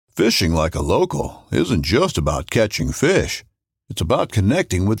Fishing like a local isn't just about catching fish. It's about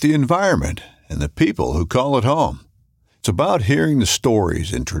connecting with the environment and the people who call it home. It's about hearing the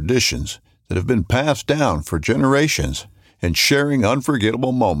stories and traditions that have been passed down for generations and sharing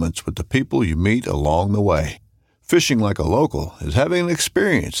unforgettable moments with the people you meet along the way. Fishing like a local is having an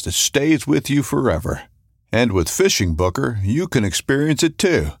experience that stays with you forever. And with Fishing Booker, you can experience it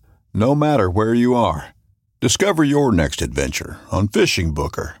too, no matter where you are. Discover your next adventure on Fishing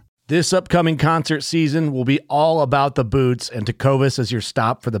Booker. This upcoming concert season will be all about the boots, and Tecovas is your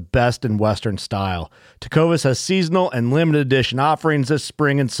stop for the best in Western style. Tecovas has seasonal and limited edition offerings this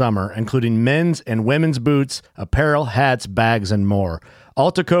spring and summer, including men's and women's boots, apparel, hats, bags, and more.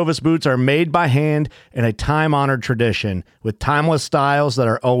 All Tecovas boots are made by hand in a time-honored tradition with timeless styles that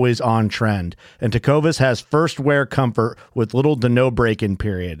are always on trend. And Tecovas has first wear comfort with little to no break-in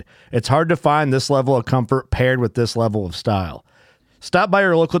period. It's hard to find this level of comfort paired with this level of style. Stop by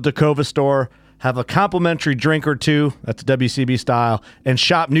your local Tecovas store, have a complimentary drink or two, that's WCB style, and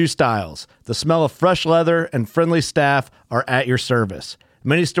shop new styles. The smell of fresh leather and friendly staff are at your service.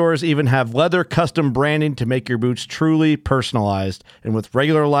 Many stores even have leather custom branding to make your boots truly personalized. And with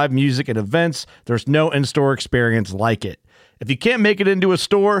regular live music and events, there's no in-store experience like it. If you can't make it into a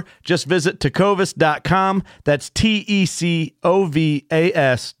store, just visit tecovas.com. That's TECOVAS.com.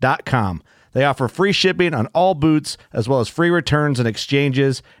 They offer free shipping on all boots, as well as free returns and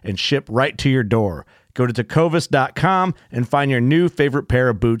exchanges, and ship right to your door. Go to tecovas.com and find your new favorite pair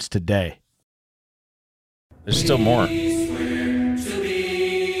of boots today. There's still more.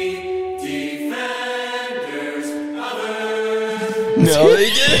 No, they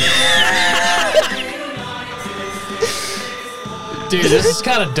didn't. Dude, this is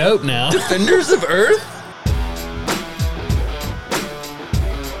kind of dope now. Defenders of Earth?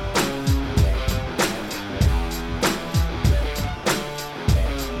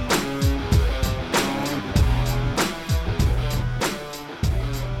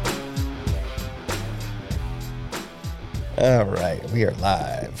 All right, we are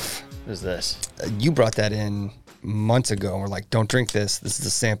live. What is this? You brought that in months ago, and we're like, don't drink this. This is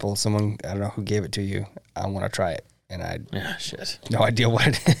a sample. Someone, I don't know who gave it to you. I want to try it. And I Shit. no idea what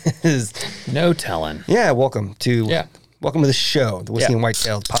it is. No telling. Yeah, welcome to the show, the Whiskey Yeah. and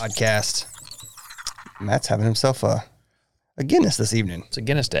Whitetails podcast. Matt's having himself a Guinness this evening. It's a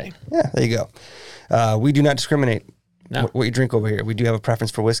Guinness day. Yeah, there you go. We do not discriminate No. what you drink over here. We do have a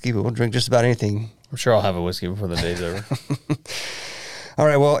preference for whiskey, but we'll drink just about anything. I'm sure I'll have a whiskey before the day's over. All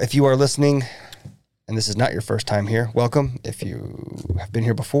right, well, if you are listening and this is not your first time here, welcome. If you have been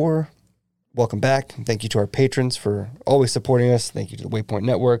here before, welcome back. Thank you to our patrons for always supporting us. Thank you to the Waypoint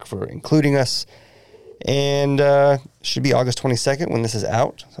Network for including us. And should be August 22nd when this is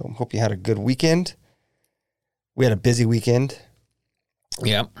out. So hope you had a good weekend. We had a busy weekend.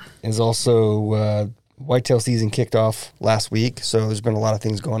 Yep. It's also whitetail season kicked off last week, so there's been a lot of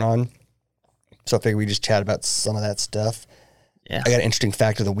things going on. So I figured we just chat about some of that stuff. Yeah. I got an interesting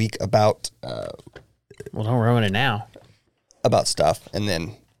fact of the week about Well, don't ruin it now. stuff, and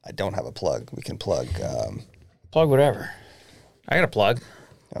then I don't have a plug. We can plug. Plug whatever. I got a plug.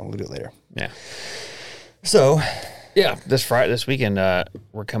 We'll do it later. Yeah. So, Yeah. This weekend,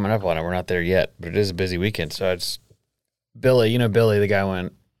 we're coming up on it. We're not there yet, but it is a busy weekend. So it's Billy. You know Billy, the guy I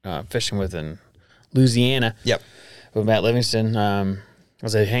went fishing with in Louisiana. yep. With Matt Livingston. I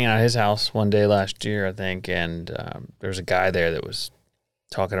was hanging out at his house one day last year, I think, and there was a guy there that was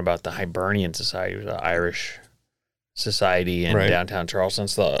talking about the Hibernian Society. It was an Irish society in downtown Charleston.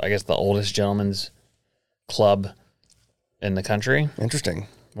 It's I guess the oldest gentleman's club in the country. Interesting.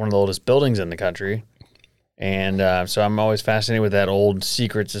 One of the oldest buildings in the country. And so I'm always fascinated with that old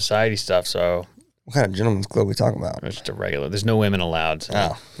secret society stuff. So What kind of gentleman's club are we talking about? it's just a regular. There's no women allowed. So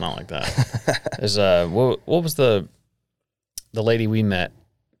Oh. not like that. There's what was the lady we met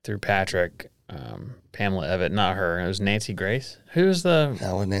through Patrick, Pamela Evett? Not her. It was Nancy Grace. Who's the?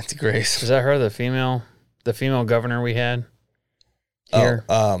 That was Nancy Grace. Is that her? The female governor we had here.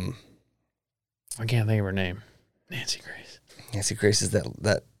 Oh, I can't think of her name. Nancy Grace. Nancy Grace is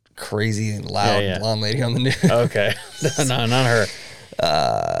that crazy and loud blonde lady on the news. Okay, no, not her.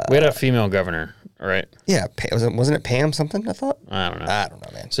 We had a female governor, right? Yeah, wasn't it Pam something? I thought. I don't know. I don't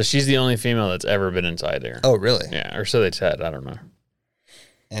know, man. So she's the only female that's ever been inside there. Oh, really? Yeah, or so they said. I don't know.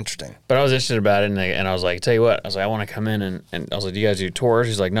 Interesting. But I was interested about it, and I was like, tell you what, I was like, I want to come in, and I was like, do you guys do tours?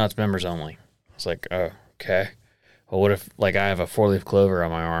 He's like, no, it's members only. I was like, oh, okay. Well, what if, like, I have a 4-leaf clover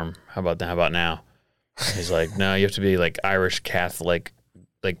on my arm? How about now? He's like, no, you have to be, like, Irish Catholic,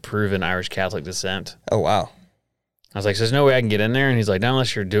 like, proven Irish Catholic descent. Oh, wow. I was like, so there's no way I can get in there? And he's like, not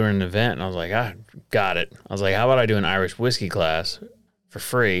unless you're doing an event. And I was like, got it. I was like, how about I do an Irish whiskey class for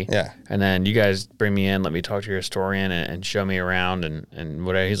free. Yeah. And then you guys bring me in, let me talk to your historian and show me around and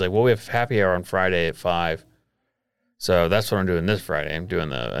whatever. He's like, well, we have happy hour on Friday at 5. So that's what I'm doing this Friday. I'm doing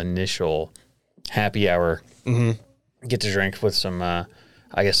the initial happy hour. Mm-hmm. Get to drink with some, I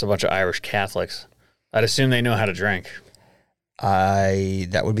guess, a bunch of Irish Catholics. I'd assume they know how to drink.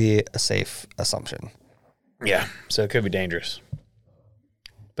 That would be a safe assumption. Yeah. So it could be dangerous.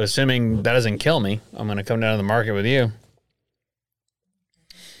 But assuming that doesn't kill me, I'm going to come down to the market with you.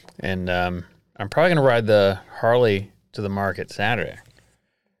 And I'm probably going to ride the Harley to the market Saturday.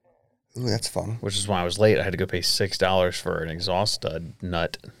 Ooh, that's fun. Which is why I was late. I had to go pay $6 for an exhaust stud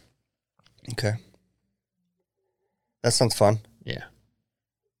nut. Okay. That sounds fun. Yeah.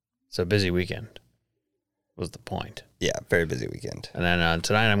 So busy weekend was the point. Yeah, very busy weekend. And then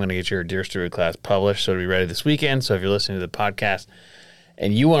tonight I'm going to get your Deer Steward class published, so it'll be ready this weekend. So if you're listening to the podcast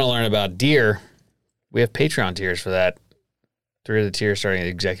and you want to learn about deer, we have Patreon tiers for that. 3 of the tiers starting at the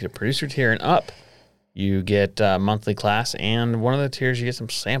executive producer tier and up. You get a monthly class, and one of the tiers you get some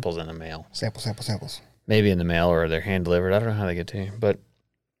samples in the mail. Samples. Maybe in the mail or they're hand delivered. I don't know how they get to you. But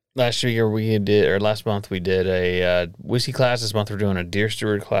last month we did a whiskey class. This month we're doing a Deer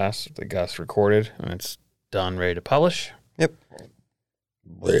Steward class that got recorded, and it's done, ready to publish. Yep.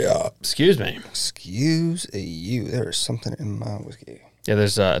 Yeah. Excuse me. Excuse you. There is something in my whiskey. Yeah,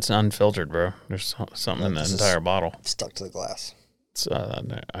 there's it's unfiltered, bro. There's something in the entire bottle. Stuck to the glass. It's,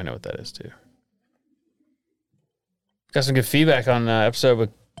 I know what that is too. Got some good feedback on the episode with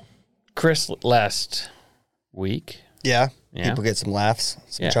Chris last week. Yeah. Yeah. People get some laughs,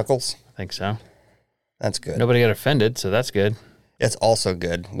 some chuckles. I think so. That's good. Nobody got offended, so that's good. It's also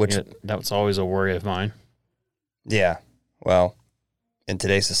good. Which that was always a worry of mine. Yeah. Well, in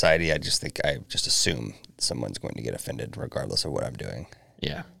today's society, I just assume someone's going to get offended regardless of what I'm doing.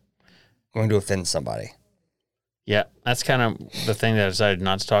 Yeah. I'm going to offend somebody. Yeah. That's kind of the thing that I decided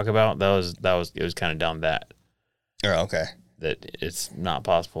not to talk about. It was kind of down that. Oh, okay. That it's not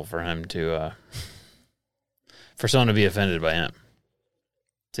possible for him to, for someone to be offended by him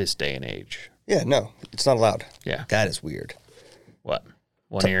this day and age. Yeah, no, it's not allowed. Yeah. That is weird. What?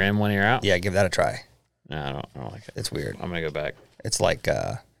 One ear in, one ear out? Yeah, give that a try. No, I don't like it. It's weird. I'm going to go back. It's like,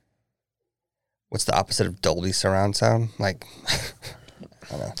 what's the opposite of Dolby surround sound? Like,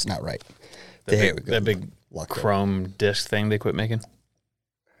 I don't know. It's not right. That big chrome disc thing they quit making?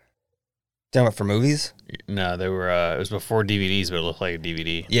 Talking about for movies? No, they were. It was before DVDs, but it looked like a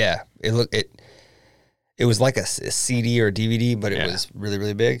DVD. Yeah, it was like a CD or a DVD, but it was really,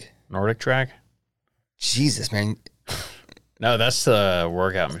 really big. Nordic Track? Jesus, man. No, that's the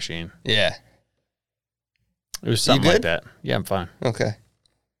workout machine. Yeah. It was something like that. Yeah, I'm fine. Okay.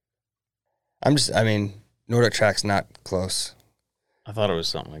 Nordic Track's not close. I thought it was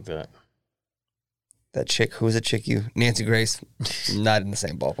something like that. That chick, who was a chick you? Nancy Grace, not in the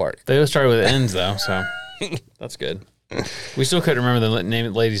same ballpark. They all started with N's, though, so that's good. We still couldn't remember the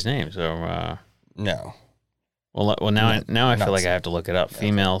lady's name, so... No. Well, now I feel like I have to look it up.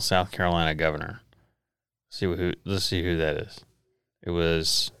 Female South Carolina governor. Let's see who that is. It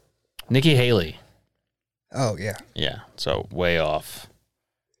was Nikki Haley. Oh, yeah. Yeah, so way off.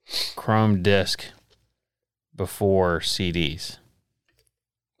 Chrome disc before CDs.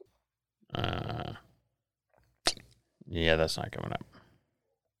 Yeah, that's not coming up.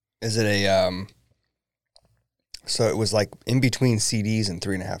 Is it a, so it was like in between CDs and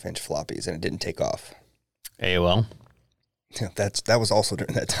 3.5-inch floppies, and it didn't take off. AOL? Yeah, that was also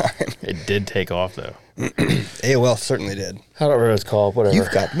during that time. It did take off, though. AOL certainly did. I don't remember what it's called, whatever.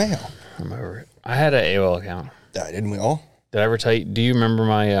 You've got mail. I'm over it. I had an AOL account. Didn't we all? Did I ever tell you? Do you remember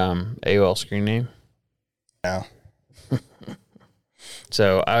my AOL screen name? No.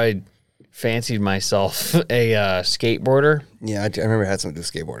 So I fancied myself a skateboarder. Yeah, I remember it had something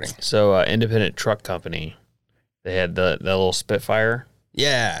to do with skateboarding. So Independent Truck Company, they had the little Spitfire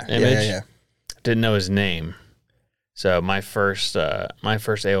image. Yeah. Didn't know his name. So my first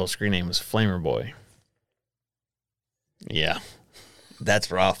AOL screen name was Flamer Boy. Yeah. That's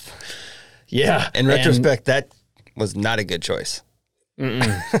rough. Yeah. In retrospect, that was not a good choice.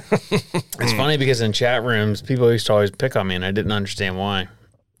 It's funny because in chat rooms, people used to always pick on me, and I didn't understand why.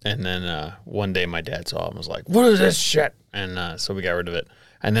 And then one day my dad saw it and was like, "What is this shit?" And so we got rid of it.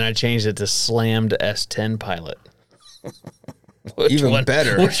 And then I changed it to Slammed S10 Pilot. Even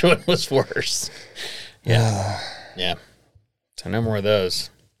better. Which one was worse? Yeah. Yeah. So no more of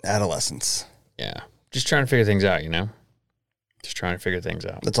those. Adolescence. Yeah. Just trying to figure things out, you know? Just trying to figure things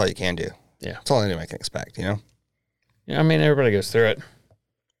out. That's all you can do. Yeah. That's all anyone can expect, you know? Yeah, I mean, everybody goes through it.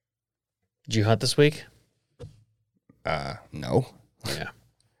 Did you hunt this week? No. Yeah.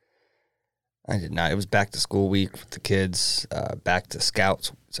 I did not. It was back to school week with the kids, back to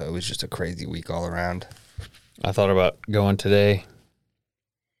scouts. So it was just a crazy week all around. I thought about going today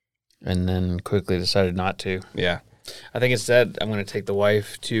and then quickly decided not to. Yeah. I think instead I'm going to take the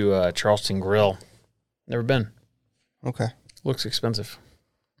wife to Charleston Grill. Never been. Okay. Looks expensive.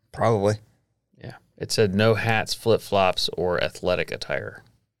 Probably. Yeah. It said no hats, flip-flops, or athletic attire,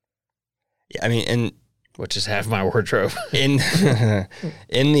 Yeah, I mean, and which is half my wardrobe. in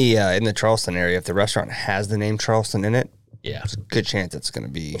in the Charleston area, if the restaurant has the name Charleston in it, Yeah. there's a good chance it's going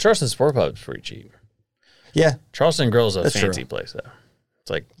to be. Charleston Sport Pub is pretty cheap. Yeah. Charleston Grill is a That's fancy true. place, though. It's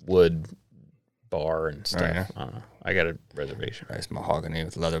like wood bar and stuff. yeah. I don't know. I got a reservation. Nice mahogany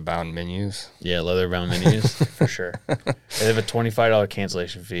with leather-bound menus. Yeah, leather-bound menus, for sure. They have a $25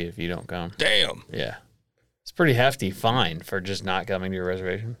 cancellation fee if you don't come. Damn. Yeah. It's pretty hefty fine for just not coming to your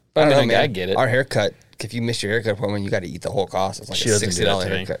reservation. I But don't I know, mean, man. I get it. Our haircut, if you miss your haircut appointment, you got to eat the whole cost. It's like She a doesn't do that $60 to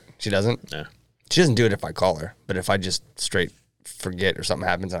me. haircut. She doesn't? No. She doesn't do it if I call her. But if I just straight forget or something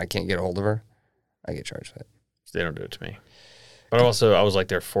happens and I can't get a hold of her, I get charged for it. They don't do it to me. But also, I was like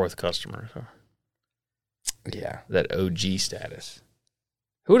their fourth customer. So Yeah. that OG status.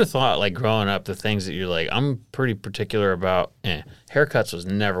 Who would have thought, like, growing up, the things that you're like, I'm pretty particular about, haircuts was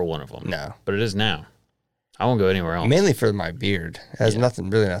never one of them. No. But it is now. I won't go anywhere else. Mainly for my beard. It has Yeah. nothing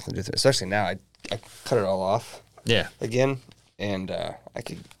to do with it. Especially now, I cut it all off Yeah. again. And I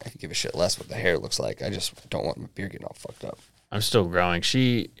could give a shit less what the hair looks like. I just don't want my beard getting all fucked up. I'm still growing.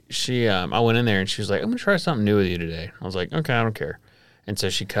 I went in there and she was like, I'm going to try something new with you today. I was like, okay, I don't care. And so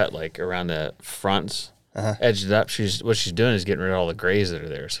she cut like around the fronts, edged it up. What she's doing is getting rid of all the grays that are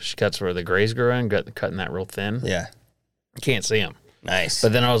there. So she cuts where the grays grow in, cutting that real thin. Yeah. You can't see them. Nice.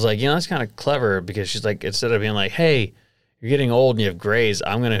 But then I was like, that's kind of clever because she's like, instead of being like, hey, you're getting old and you have grays,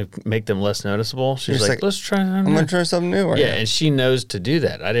 I'm going to make them less noticeable. She's just like, like, let's try something I'm new. going to try something new. Yeah, and she knows to do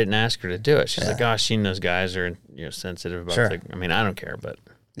that. I didn't ask her to do it. She's Yeah. like, gosh, she knows guys are sensitive about Sure. I mean, I don't care, but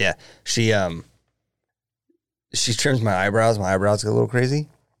Yeah. She trims my eyebrows. My eyebrows get a little crazy.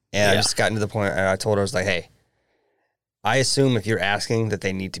 And I Yeah. just gotten to the point, and I told her, I was like, hey, I assume if you're asking that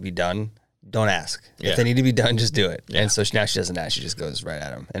they need to be done, don't ask. Yeah. If they need to be done, just do it. Yeah. And so now she doesn't ask. She just goes right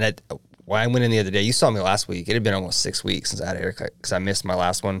at them. And when I went in the other day, you saw me last week. It had been almost 6 weeks since I had a haircut because I missed my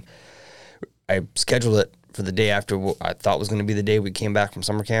last one. I scheduled it for the day after what I thought was going to be the day we came back from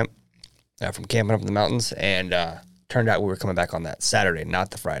summer camp, from camping up in the mountains. And turned out we were coming back on that Saturday,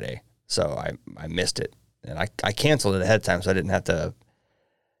 not the Friday. So I missed it. And I canceled it ahead of time so I didn't have to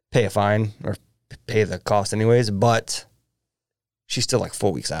pay a fine or pay the cost anyways. But she's still like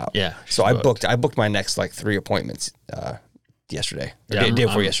 4 weeks out. yeah. So I booked my next like 3 appointments yesterday. Or day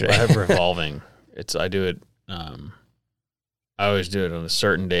before yesterday. I have revolving. I do it. I always do it on a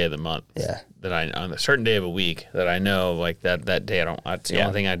certain day of the month. Yeah. On a certain day of a week that I know like that day it's the Yeah.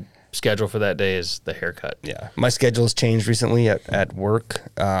 only thing I schedule for that day is the haircut. Yeah. My schedule's changed recently at work.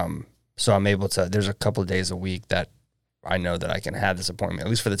 So I'm able to, there's a couple of days a week that I know that I can have this appointment, at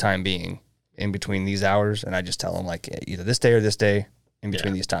least for the time being, in between these hours. And I just tell them like either this day or this day in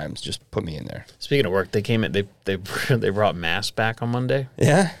between these times, just put me in there. Speaking of work, they came in. They brought masks back on Monday.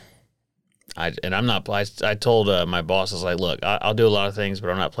 Yeah. I told my boss, I was like, look, I'll do a lot of things,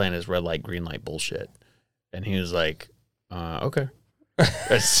 but I'm not playing this red light, green light bullshit. And he was like, okay.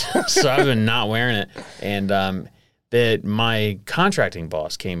 So I've been not wearing it. And my contracting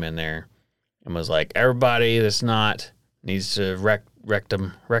boss came in there and was like, everybody that's not needs to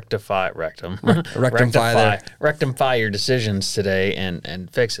rectify your decisions today and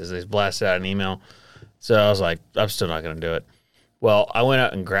fix it. They blasted out an email. So I was like, I'm still not going to do it. Well, I went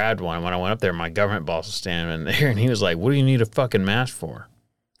out and grabbed one. When I went up there, my government boss was standing in there, and he was like, what do you need a fucking mask for?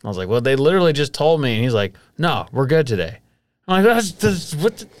 I was like, well, they literally just told me. And he's like, no, we're good today. I'm like, that's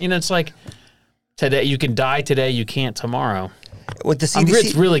what, it's like, today, you can die today, you can't tomorrow. With the CDC,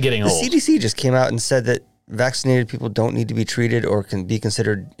 It's really getting the old. CDC just came out and said that vaccinated people don't need to be treated or can be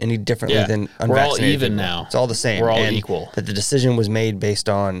considered any differently Yeah. than We're all unvaccinated even people. now. It's all the same. We're all And equal. That the decision was made based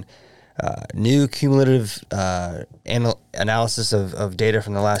on new cumulative analysis of data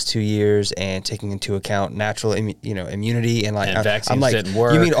from the last 2 years and taking into account natural immunity and like And I'm vaccines like, didn't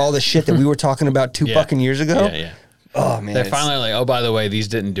work. you mean all the shit that we were talking about two Yeah. fucking years ago? Yeah. Oh man, They're finally like, oh, by the way, these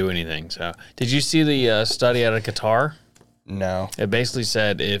didn't do anything. So, did you see the study out of Qatar? no. It basically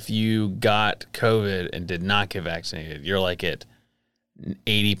said if you got COVID and did not get vaccinated, you're like at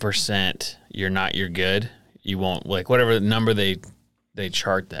 80%. You're good. You won't, like, whatever number they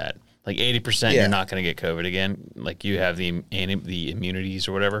chart that, like 80%. Yeah. You're not going to get COVID again. Like you have the immunities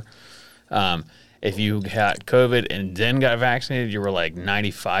or whatever. If you got COVID and then got vaccinated, you were like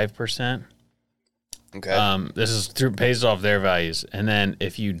 95%. Okay. This is based off their values. And then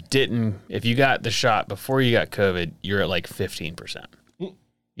if you got the shot before you got COVID, you're at like 15%.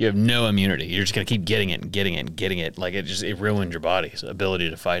 You have no immunity. You're just going to keep getting it and getting it and getting it. Like it ruined your body's ability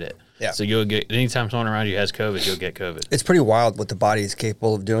to fight it. Yeah. So you'll get, anytime someone around you has COVID, you'll get COVID. It's pretty wild what the body is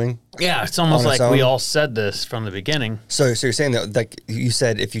capable of doing. Yeah. It's almost on its like we own. all said this from the beginning. So you're saying that, like you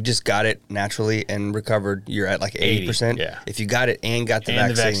said, if you just got it naturally and recovered, you're at like 80%. yeah. If you got it and got the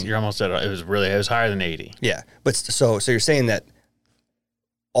And vaccine, you're almost at, it was higher than 80. yeah. But so you're saying that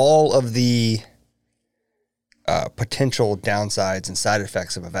all of the potential downsides and side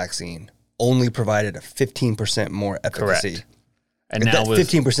effects of a vaccine only provided a 15% more efficacy. Correct. And That now with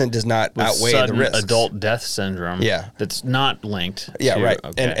 15% does not with outweigh the sudden risks. adult death syndrome. Yeah. That's not linked. Yeah, to, right.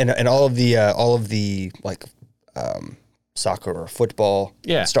 Okay. And all of the like soccer or football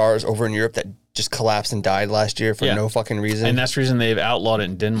Yeah. stars over in Europe that just collapsed and died last year for Yeah. no fucking reason. And that's the reason they've outlawed it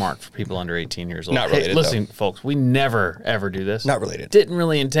in Denmark for people under 18 years old. Not Hey, related, listen, folks, we never, ever do this. Not related. Didn't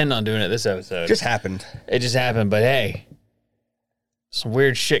really intend on doing it this episode. Just happened. It just happened, but hey, some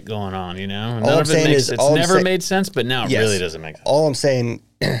weird shit going on, you know? And All none I'm of it saying makes, is- it's all I'm never say- made sense, but now it Yes. really doesn't make sense. All I'm saying,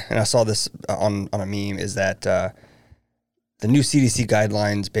 and I saw this on a meme, is that the new CDC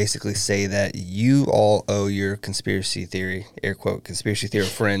guidelines basically say that you all owe your conspiracy theory, air quote, conspiracy theory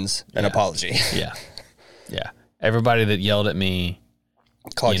friends an apology. Yeah. Yeah. Everybody that yelled at me,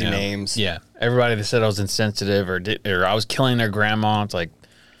 Called you know, names. Yeah. Everybody that said I was insensitive or I was killing their grandma, it's like,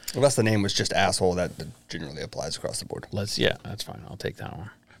 Unless the name was just asshole, that generally applies across the board. that's fine. I'll take that one.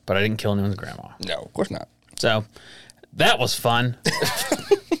 But I didn't kill anyone's grandma. No, of course not. So that was fun.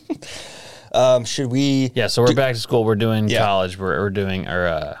 Should we? Yeah, so we're back to school. We're doing Yeah. college. We're doing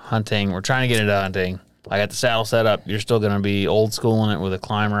our hunting. We're trying to get into hunting. I got the saddle set up. You're still going to be old school in it with a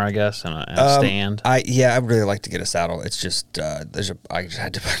climber, I guess, and a stand. I'd really like to get a saddle. It's just I just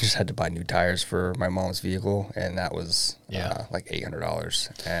had to buy new tires for my mom's vehicle, and that was like $800.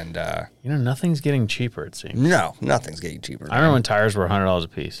 And You know, nothing's getting cheaper, it seems. no, nothing's getting cheaper. I remember when tires were $100 a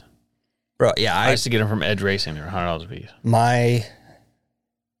piece. Bro, yeah, I used to get them from Edge Racing. They were $100 a piece. I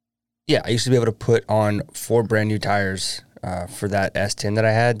used to be able to put on 4 brand new tires for that S10 that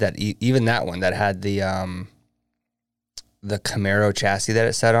I had. That even that one that had the Camaro chassis that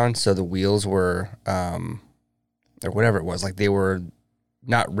it sat on, so the wheels were or whatever it was, like they were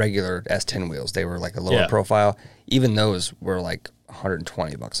not regular S10 wheels. They were like a lower profile. Even those were like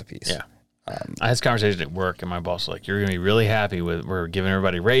 $120 a piece. Yeah. I had this conversation at work, and my boss was like, "You're going to be really happy with we're giving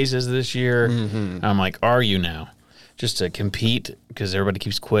everybody raises this year." And I'm like, "Are you now?" Just to compete because everybody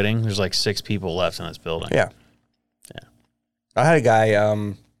keeps quitting. There's like 6 people left in this building. Yeah. I had a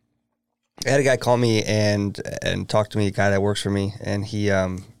guy call me and talk to me, a guy that works for me, and he's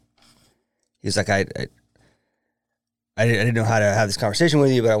like, I didn't know how to have this conversation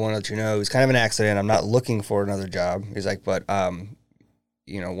with you, but I want to let you know it was kind of an accident. I'm not looking for another job. He's like, but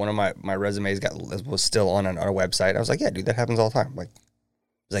you know, one of my resumes was still on our website. I was like, yeah, dude, that happens all the time. Like,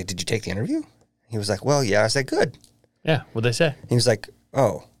 he's like, did you take the interview? He was like, well, yeah. I said, good. Yeah. What'd they say? He was like,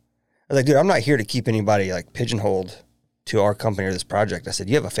 oh. I was like, dude, I'm not here to keep anybody like pigeonholed to our company or this project. I said,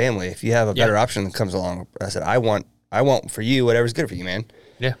 you have a family. If you have a better option that comes along, I said, I want for you whatever's good for you, man.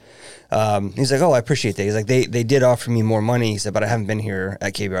 Yeah. He's like, oh, I appreciate that. He's like, they did offer me more money. He said, but I haven't been here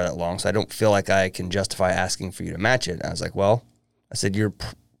at KBR that long, so I don't feel like I can justify asking for you to match it. I was like, well, I said, you're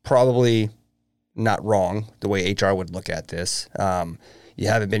probably not wrong the way HR would look at this. You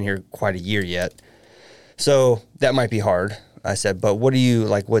haven't been here quite a year yet, so that might be hard. I said, but what do you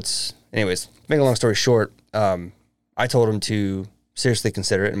like? Anyways, make a long story short, I told him to seriously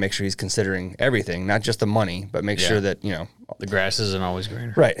consider it and make sure he's considering everything, not just the money, but make sure that, you know, The grass isn't always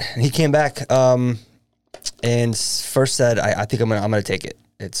greener. right. And he came back and first said, I think I'm gonna take it.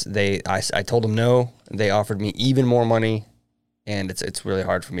 I told him no. They offered me even more money, and it's really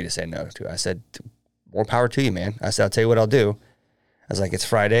hard for me to say no to. I said, more power to you, man. I said, I'll tell you what I'll do. I was like, it's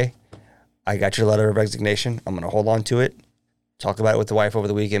Friday. I got your letter of resignation. I'm gonna hold on to it. Talk about it with the wife over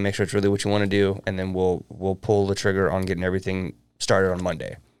the weekend, make sure it's really what you want to do, and then we'll pull the trigger on getting everything started on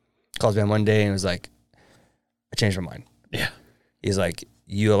Monday. Calls me on Monday and was like, I changed my mind. Yeah. He's like,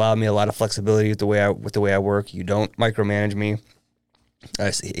 you allow me a lot of flexibility with the way I work. You don't micromanage me.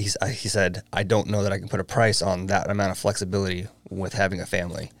 He said, I don't know that I can put a price on that amount of flexibility with having a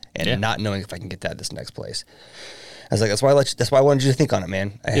family and not knowing if I can get that this next place. I was like, that's why I wanted you to think on it,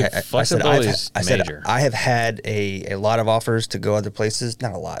 man. Flexibility is major. I have had a lot of offers to go other places.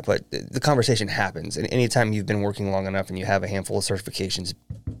 Not a lot, but the conversation happens. And anytime you've been working long enough and you have a handful of certifications,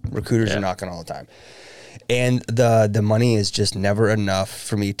 recruiters are knocking all the time. And the money is just never enough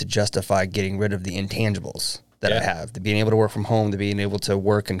for me to justify getting rid of the intangibles. that I have, to being able to work from home, to being able to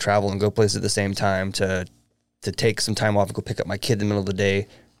work and travel and go places at the same time, to take some time off and go pick up my kid in the middle of the day,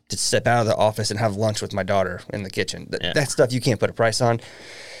 to step out of the office and have lunch with my daughter in the kitchen. That stuff you can't put a price on.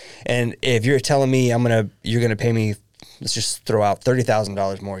 And if you're telling me you're going to pay me, let's just throw out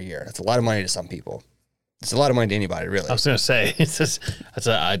 $30,000 more a year. That's a lot of money to some people. It's a lot of money to anybody, really. I was going to say, that's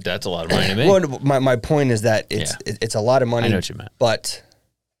a lot of money to me. Well, my point is that it's a lot of money. I know what you meant. But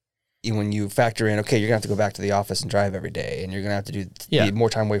when you factor in, okay, you're going to have to go back to the office and drive every day, and you're going to have to be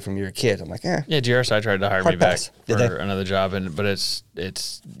more time away from your kid. I'm like, Yeah, GRSI tried to hire me back for another job, but it's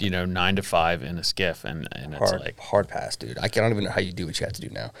 9 to 5 in a skiff, and it's like hard pass, dude. I don't even know how you do what you have to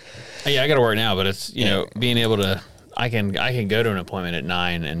do now. Yeah, I got to work now, but it's being able to. I can go to an appointment at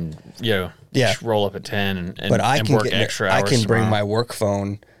 9 and just roll up at 10 and work extra hours. I can bring my work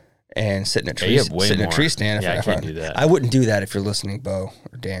phone and sit in a tree stand. I can't do that. I wouldn't do that if you're listening, Bo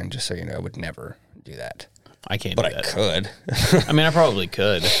or Dan. Just so you know, I would never do that. I can't, but do that. I could. I mean, I probably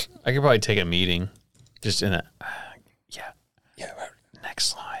could. I could probably take a meeting, just in a. Next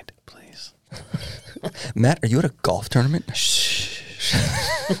slide, please. Matt, are you at a golf tournament? Shh.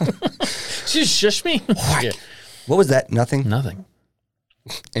 Shush me. What? Yeah. What was that? Nothing? Nothing.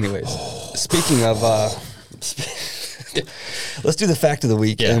 Anyways, speaking of, let's do the fact of the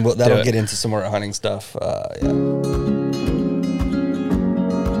week, and that'll get into some more hunting stuff.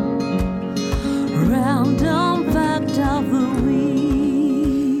 Random fact of the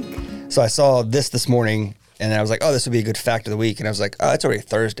week. So I saw this morning, and I was like, oh, this would be a good fact of the week. And I was like, oh, it's already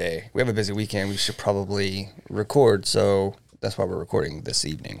Thursday. We have a busy weekend. We should probably record. So that's why we're recording this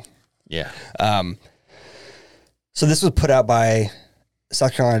evening. Yeah. So this was put out by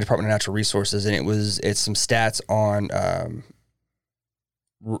South Carolina Department of Natural Resources, and it's some stats on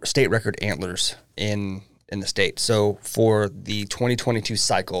state record antlers in the state. So for the 2022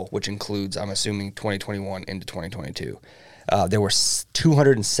 cycle, which includes, I'm assuming, 2021 into 2022, there were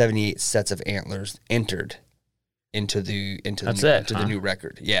 278 sets of antlers entered into the new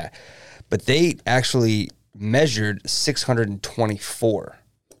record. Yeah, but they actually measured 624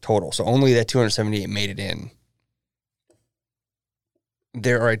 total. So only that 278 made it in.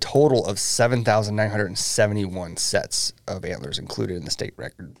 There are a total of 7,971 sets of antlers included in the state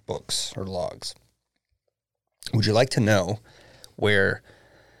record books or logs. Would you like to know where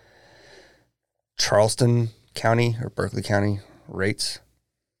Charleston County or Berkeley County rates?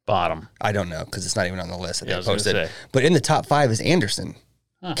 Bottom. I don't know because it's not even on the list that they posted. But in the top 5 is Anderson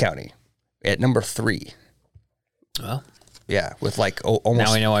County at number 3. Well. Yeah, with like almost.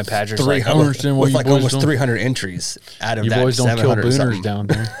 Now we know why Patrick's with like almost 300 entries out of that. You boys don't kill booners down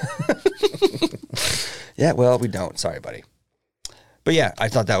there. Yeah, well, we don't. Sorry, buddy. But yeah, I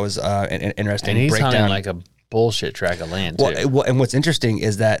thought that was an interesting breakdown. And he's hunting like a bullshit tract of land, too. Well, and what's interesting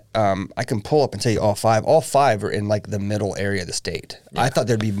is that I can pull up and tell you all 5. All 5 are in like the middle area of the state. Yeah. I thought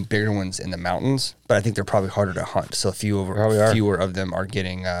there'd be bigger ones in the mountains, but I think they're probably harder to hunt. So fewer of them are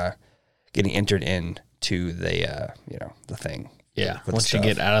getting entered in to the the thing. Yeah, once you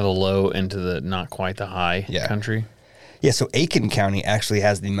get out of the low into the not quite the high country. Yeah, so Aiken County actually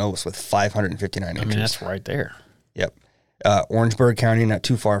has the most with 559 entries. I mean, that's right there. Yep. Orangeburg County, not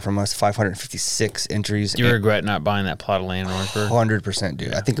too far from us, 556 entries. Do you regret not buying that plot of land in Orangeburg? 100%,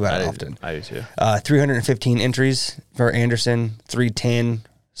 dude. Yeah, I think about it often. I do too. 315 entries for Anderson, 310.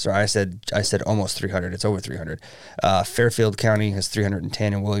 Sorry, I said almost 300. It's over 300. Fairfield County has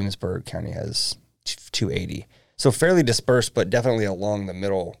 310, and Williamsburg County has 280. So fairly dispersed, but definitely along the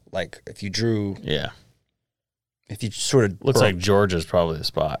middle. Like if you drew, if you sort of looks like Georgia's probably the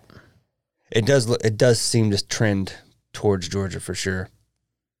spot. It does seem to trend towards Georgia for sure.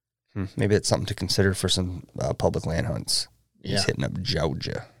 Maybe it's something to consider for some public land hunts. Yeah, just hitting up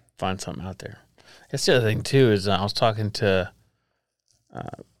Georgia. Find something out there. That's the other thing too is I was talking to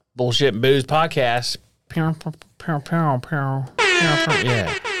Bullshit and Booze podcast. Yeah.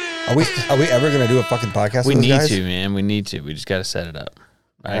 Are we ever going to do a fucking podcast? We with need those guys? to, man. We need to. We just got to set it up.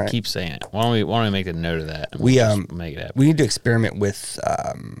 I keep saying it. Why don't we make a note of that? We make it happen. We need to experiment with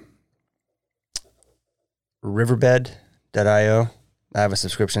Riverbed.io. I have a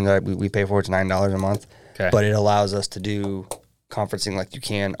subscription that we pay for. It's $9 a month, but it allows us to do conferencing like you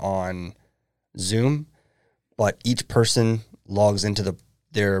can on Zoom. But each person logs into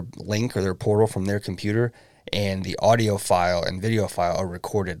their link or their portal from their computer. And the audio file and video file are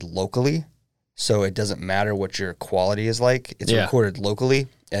recorded locally. So it doesn't matter what your quality is like. It's recorded locally.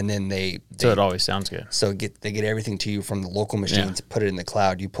 And then so it always sounds good. So they get everything to you from the local machines, put it in the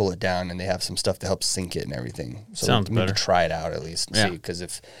cloud, you pull it down, and they have some stuff to help sync it and everything. So sounds we better. need to try it out at least and see. Because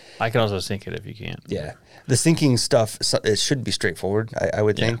if I can also sync it if you can't. Yeah. The syncing stuff, it should be straightforward, I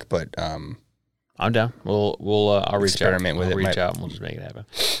would think. But I'm I'm down. I'll reach Experiment out. with I'll it, reach might- out and we'll just make it happen.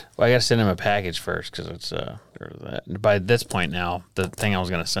 Well, I got to send him a package first because it's by this point now, the thing I was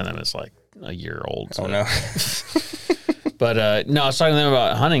going to send him is like a year old. So. Oh no. But no, I was talking to him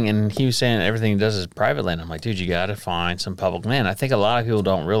about hunting, and he was saying everything he does is private land. I'm like, dude, you got to find some public land. I think a lot of people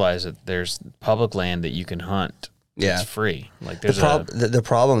don't realize that there's public land that you can hunt. Yeah. It's free. Like The, there's the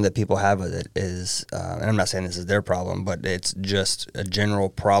problem that people have with it is, and I'm not saying this is their problem, but it's just a general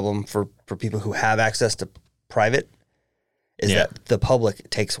problem for people who have access to private, is Yeah. that the public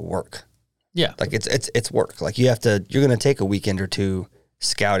takes work. yeah. Like it's work. Like you're going to take a weekend or two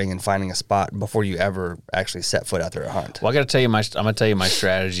scouting and finding a spot before you ever actually set foot out there to hunt. Well, I'm gonna tell you my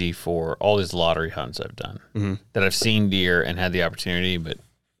strategy for all these lottery hunts I've done that I've seen deer and had the opportunity, but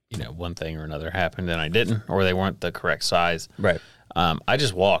one thing or another happened and I didn't, or they weren't the correct size. Right. I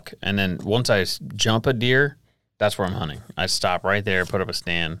just walk, and then once I jump a deer, that's where I'm hunting. I stop right there, put up a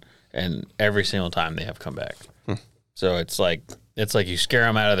stand, and every single time they have come back. So it's like you scare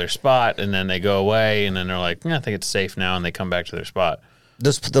them out of their spot, and then they go away, and then they're like, I think it's safe now, and they come back to their spot.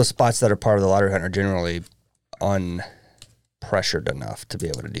 Those spots that are part of the lottery hunt are generally unpressured enough to be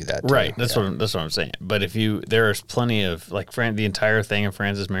able to do that too. Right. That's what I'm saying. But there's plenty of like the entire thing of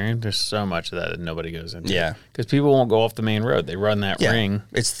Francis Marion. There's so much of that nobody goes into. Yeah. Because people won't go off the main road. They run that ring.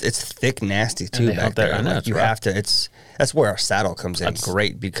 It's thick, nasty too they back hunt that- there. I know, Like, it's you rough. have to. That's where our saddle comes in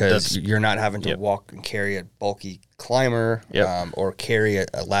great because you're not having to Yep. walk and carry a bulky climber Yep. or carry a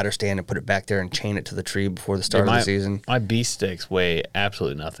ladder stand and put it back there and chain it to the tree before the start of the season. My beast sticks weigh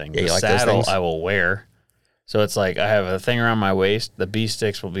absolutely nothing. Yeah, The you like those saddle things? I will wear. So it's like I have a thing around my waist. The beast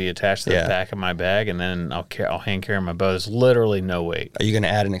sticks will be attached to the Yeah. back of my bag, and then I'll hand carry my bow. There's literally no weight. Are you going to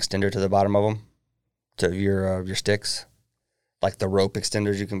add an extender to the bottom of them, to your sticks, like the rope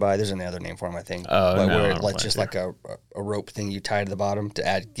extenders you can buy? There's another name for them, I think. Oh, but no, I where don't like plan just to. like a rope thing you tie to the bottom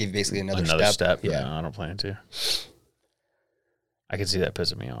to give basically another Another step. step. Yeah. No, I don't plan to. I can see that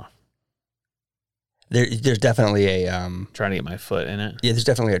pissing me off. There's definitely a Trying to get my foot in it. there's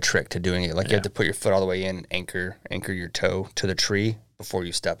definitely a trick to doing it. Like you Yeah. have to put your foot all the way in, anchor your toe to the tree before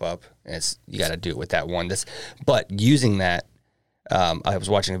you step up. And you got to do it with that one. But using that, I was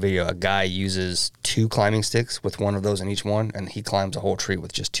watching a video. A guy uses 2 climbing sticks with one of those in each one, and he climbs a whole tree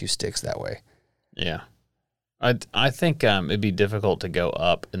with just 2 sticks that way. Yeah. I think it'd be difficult to go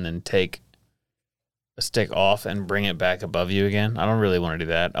up and then take a stick off and bring it back above you again. I don't really want to do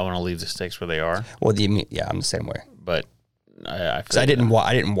that. I want to leave the sticks where they are. Well, I'm the same way. But I Because I didn't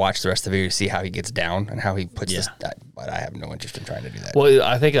watch the rest of the video to see how he gets down and how he puts this. Yeah. But I have no interest in trying to do that. Well,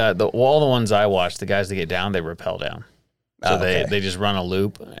 I think all the ones I watched, the guys that get down, they rappel down. So okay. they just run a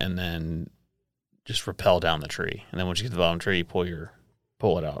loop and then just rappel down the tree. And then once you get to the bottom tree, you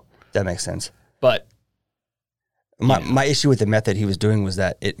pull it out. That makes sense. But My issue with the method he was doing was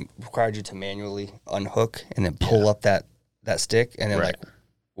that it required you to manually unhook and then pull up that stick, and then Right. like,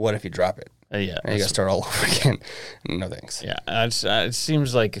 what if you drop it? yeah, And you got to start all over again. No thanks. yeah, it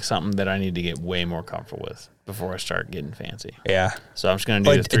seems like something that I need to get way more comfortable with before I start getting fancy. Yeah, So I'm just going to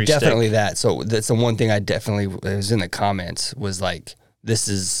do but the 3 definitely stick. that. So that's the one thing I definitely was in the comments was like,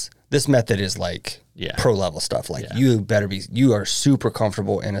 this method is like Yeah. pro level stuff. Like Yeah. you are super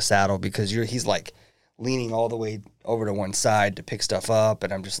comfortable in a saddle because he's like leaning all the way over to one side to pick stuff up,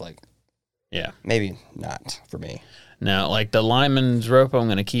 and I'm just like, Yeah. maybe not for me. Now, like the lineman's rope, I'm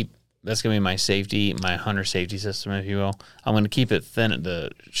going to keep. That's going to be my safety, my hunter safety system, if you will. I'm going to keep it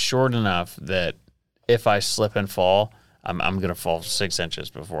short enough that if I slip and fall, I'm going to fall 6 inches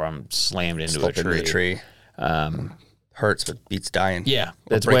before I'm slammed into Slip a into tree. the tree. Hurts, but beats dying. Yeah, Or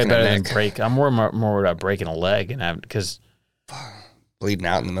that's way breaking a better than neck. break. I'm more worried about breaking a leg and because Bleeding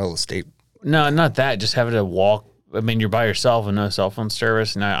out in the middle of the state. no, not that. Just having to walk. I mean, you're by yourself with no cell phone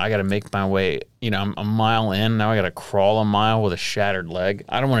service. Now I got to make my way. I'm a mile in. Now I got to crawl a mile with a shattered leg.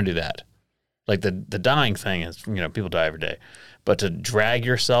 I don't want to do that. Like the dying thing is, people die every day. But to drag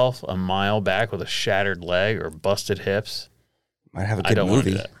yourself a mile back with a shattered leg or busted hips, Might have a I good don't want to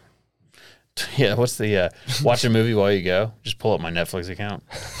movie. do that. Yeah, what's the watch a movie while you go? Just pull up my Netflix account.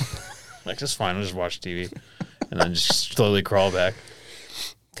 Like, just fine. I'll just watch TV and then just slowly crawl back.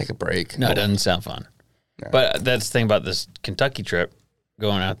 Take a break. No, it doesn't sound fun. No. But that's the thing about this Kentucky trip,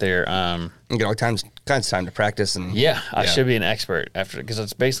 going out there. You get all kinds of time to practice and Yeah, I should be an expert after because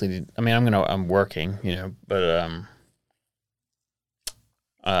it's basically. I mean, I'm working, but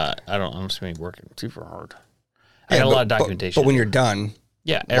I don't. I'm just gonna be working super hard. I got a lot of documentation. But when you're done,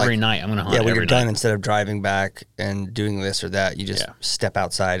 every night I'm gonna hunt. when every you're done, night. instead of driving back and doing this or that, you just step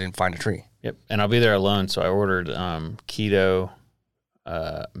outside and find a tree. Yep, and I'll be there alone. So I ordered keto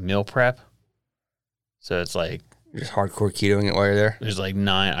meal prep. So it's like You're just hardcore ketoing it while you're there. there's like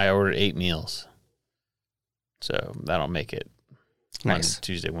 9. I ordered 8 meals. So that'll make it Nice. Monday,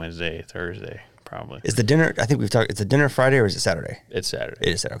 Tuesday, Wednesday, Thursday, probably. Is the dinner? I think we've talked. It's a dinner Friday or is it Saturday? It's Saturday.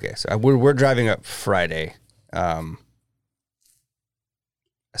 It is Saturday. Okay, so we're driving up Friday. I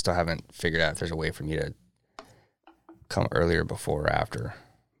still haven't figured out if there's a way for me to come earlier, before, or after,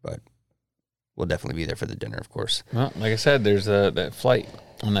 but we'll definitely be there for the dinner, of course. Well, like I said, there's that flight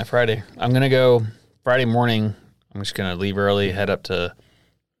on that Friday. I'm going to go Friday morning. I'm just going to leave early, head up to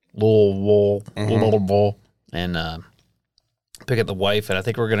Louisville, and pick up the wife. And I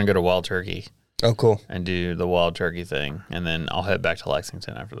think we're going to go to Wild Turkey Oh, cool. and do the Wild Turkey thing. And then I'll head back to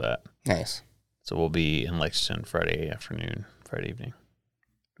Lexington after that. Nice. So we'll be in Lexington Friday afternoon, Friday evening.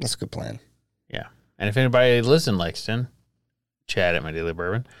 That's a good plan. Yeah. And if anybody lives in Lexington, Chad at My Daily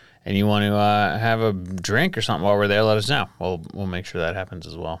Bourbon, and you want to have a drink or something while we're there, let us know. We'll make sure that happens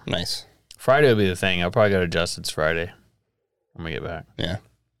as well. Nice. Friday will be the thing. I'll probably go to Justin's Friday when we get back. Yeah.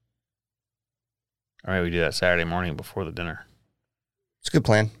 All right, we do that Saturday morning before the dinner. It's a good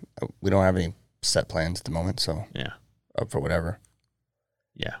plan. We don't have any set plans at the moment, so Yeah. up for whatever.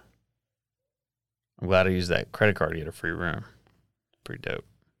 Yeah. I'm glad I used that credit card to get a free room. Pretty dope.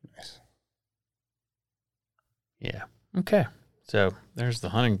 Nice. Yeah. Okay. So there's the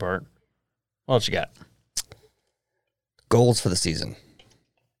hunting part. What else you got? Goals for the season.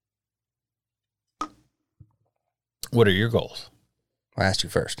 What are your goals? I asked you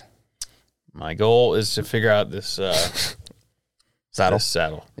first. My goal is to figure out this Saddle. this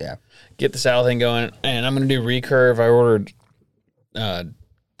saddle. Yeah. Get the saddle thing going, and I'm going to do recurve. I ordered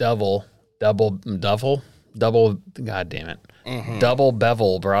double, god damn it, double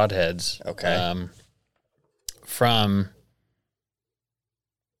bevel broadheads. Okay. From,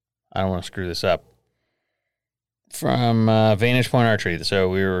 I don't want to screw this up, from Vantage Point Archery. So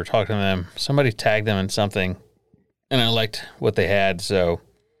we were talking to them. Somebody tagged them in something, and I liked what they had. So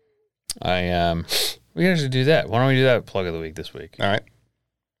we actually do that. Why don't we do that plug of the week this week? All right.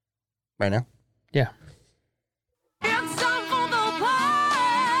 Right now? Yeah. It's time for the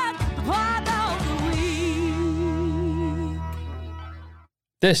pod of the week.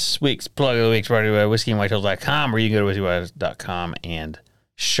 This week's plug of the week is brought to you by whiskeyandwhitetails.com, where you can go to whiskeyandwhitetails.com and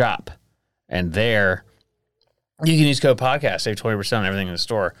shop. And there, you can use code podcast, save 20% on everything in the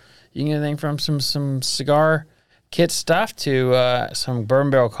store. You can get anything from some cigar kit stuff to some bourbon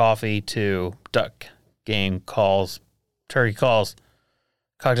barrel coffee to duck game calls, turkey calls,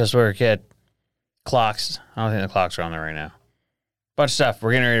 cocktail sweater kit, clocks. I don't think the clocks are on there right now. Bunch of stuff.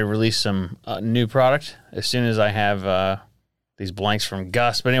 We're getting ready to release some new product as soon as I have these blanks from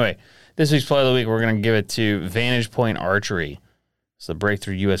Gus. But anyway, this week's play of the week, we're going to give it to Vantage Point Archery. It's the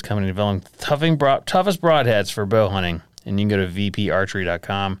breakthrough U.S. company developing toughest broadheads for bow hunting. And you can go to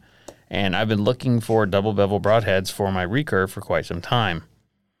vparchery.com. And I've been looking for double bevel broadheads for my recurve for quite some time,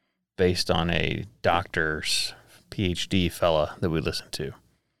 based on a doctor's PhD fella that we listened to.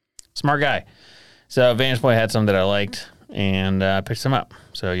 Smart guy. So Vantage Point had some that I liked, and I picked some up.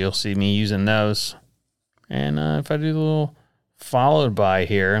 So you'll see me using those. And if I do the little followed by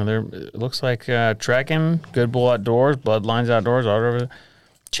here, there it looks like Trekking, Good Bull Outdoors, Bloodlines Outdoors,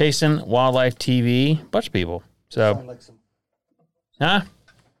 Chasing Wildlife TV, bunch of people. So, huh?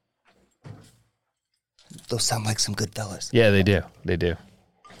 Those sound like some good fellas. Yeah, they do. They do.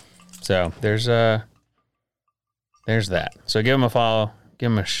 So there's that. So give them a follow. Give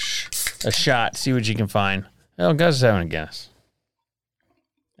them a shot. See what you can find. Oh, Gus is having a guess.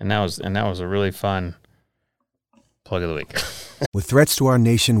 And that was a really fun plug of the week. With threats to our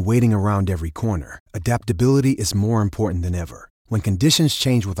nation waiting around every corner, adaptability is more important than ever. When conditions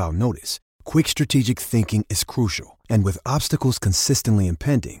change without notice, quick strategic thinking is crucial. And with obstacles consistently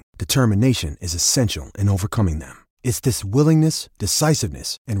impending, determination is essential in overcoming them. It's this willingness,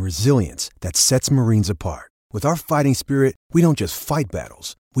 decisiveness, and resilience that sets Marines apart. With our fighting spirit, we don't just fight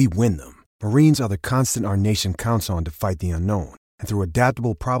battles, we win them. Marines are the constant our nation counts on to fight the unknown. And through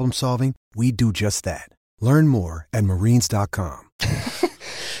adaptable problem solving, we do just that. Learn more at marines.com.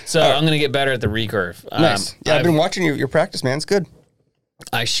 So I'm going to get better at the recurve. Nice. Yeah, I've been watching your practice, man. It's good.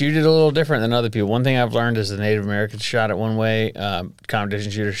 I shoot it a little different than other people. One thing I've learned is the Native Americans shot it one way,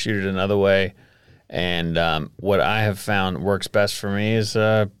 competition shooters shoot it another way. And what I have found works best for me is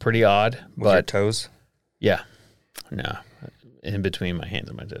pretty odd. With your But toes. yeah, no, in between my hands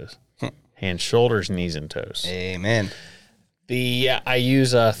and my toes. Hands, shoulders, knees, and toes. Amen. I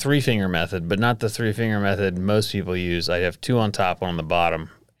use a 3-finger method, but not the 3-finger method most people use. I have 2 on top, 1 on the bottom.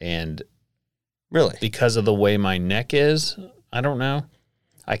 And Really? because of the way my neck is, I don't know,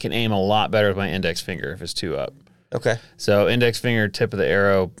 I can aim a lot better with my index finger if it's 2 up. Okay. So index finger, tip of the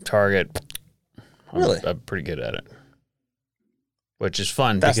arrow, target. Really? I'm pretty good at it. which is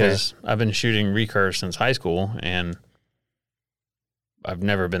fun because I've been shooting recurve since high school, and I've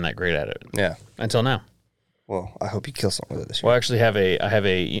never been that great at it. Yeah. Until now. Well, I hope you kill something with it this year. Well, I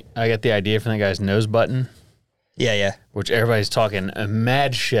actually I got the idea from the guy's nose button, Yeah. which everybody's talking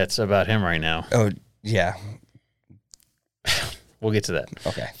mad shits about him right now. Oh, yeah. We'll get to that.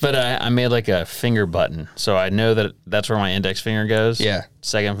 Okay. But I made like a finger button, so I know that that's where my index finger goes. Yeah.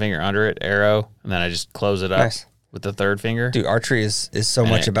 Second finger under it, arrow, and then I just close it up Nice. with the third finger. Dude, archery is so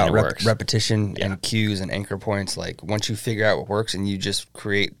And much about it works. repetition Yeah. and cues and anchor points. Like, once you figure out what works and you just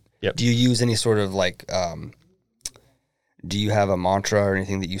create. Yep. Do you use any sort of like, do you have a mantra or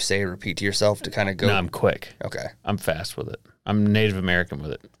anything that you say or repeat to yourself to kind of go? No, I'm quick. Okay. I'm fast with it. I'm Native American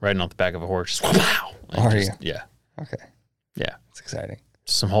with it. Riding off the back of a horse. Just, wow. Are you? Yeah. Okay. Yeah. It's exciting.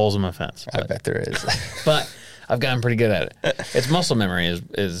 Some holes in my fence. I bet there is. But I've gotten pretty good at it. It's muscle memory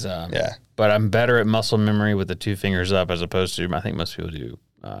is Yeah. But I'm better at muscle memory with the two fingers up as opposed to, I think most people do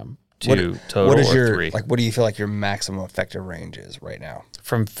two total what is or your, three. like, what do you feel like your maximum effective range is right now?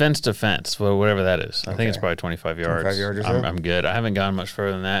 From fence to fence, whatever that is. I think it's Okay. probably 25 yards. 25 yards or so? I'm good. I haven't gone much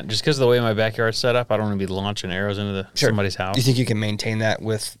further than that. Just because of the way my backyard's set up, I don't want to be launching arrows into somebody's house. Do you think you can maintain that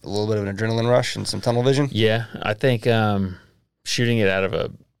with a little bit of an adrenaline rush and some tunnel vision? Yeah, I think shooting it out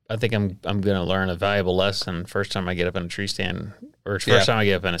of I think I'm going to learn a valuable lesson first time I get up in a tree stand or first time I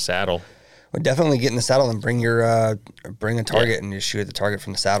get up in a saddle. Well, definitely get in the saddle and bring your bring a target and just shoot at the target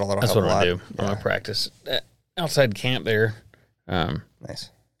from the saddle. That'll That's help what a lot. I do. I'm going to practice outside camp there.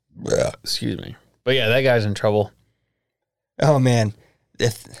 Nice. Excuse me. But yeah, that guy's in trouble. Oh man,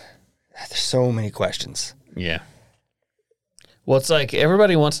 there's so many questions. Yeah. Well, it's like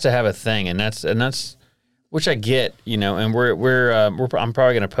everybody wants to have a thing, and that's which I get, you know. And I'm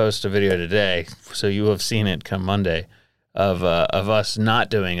probably going to post a video today, so you will have seen it come Monday, of us not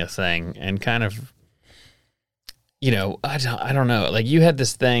doing a thing and kind of, you know, I don't know. Like you had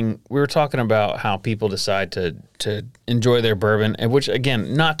this thing. We were talking about how people decide to enjoy their bourbon, and which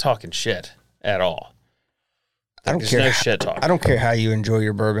again, not talking shit at all. I don't There's care. no shit talk. I don't care how you enjoy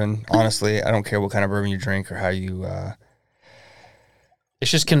your bourbon. Honestly, I don't care what kind of bourbon you drink or how you. It's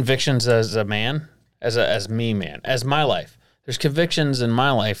just convictions as a man, as me, man, as my life. There's convictions in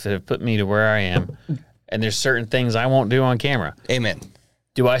my life that have put me to where I am, and there's certain things I won't do on camera. Amen.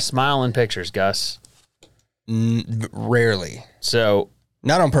 Do I smile in pictures, Gus? Rarely. So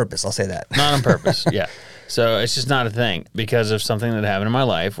Not on purpose. I'll say that. not on purpose. Yeah. So it's just not a thing because of something that happened in my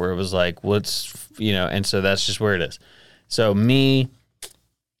life where it was like, what's, you know, and so that's just where it is. So me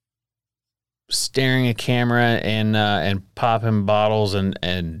staring at camera and popping bottles and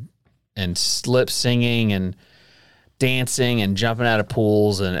slip singing and dancing and jumping out of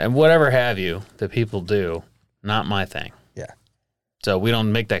pools and whatever have you that people do, not my thing. Yeah. So we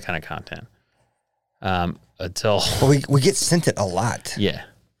don't make that kind of content until Well, we get sent it a lot. yeah,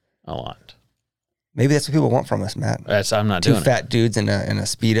 a lot. Maybe that's what people want from us, Matt. I'm not Two doing it. fat dudes in a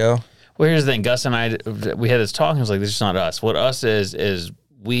Speedo. Well, here's the thing. Gus and I, we had this talk, and it was like, this is not us. What us is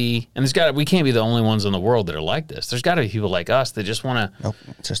we, and we can't be the only ones in the world that are like this. There's got to be people like us that just want Nope,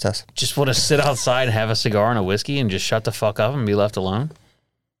 it's just us. to sit outside and have a cigar and a whiskey and just shut the fuck up and be left alone.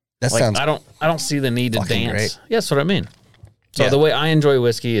 That Like, sounds. I don't see the need to fucking dance. great. Yeah, that's what I mean. So Yeah. the way I enjoy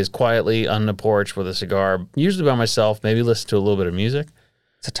whiskey is quietly on the porch with a cigar, usually by myself, maybe listen to a little bit of music.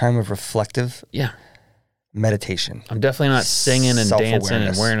 It's a time of reflective Yeah. meditation. I'm definitely not singing and dancing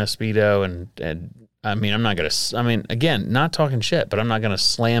and Self-awareness. wearing a Speedo and I mean, I'm not going to, I mean, again, not talking shit, but I'm not going to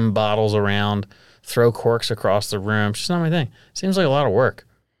slam bottles around, throw corks across the room. It's just not my thing. Seems like a lot of work,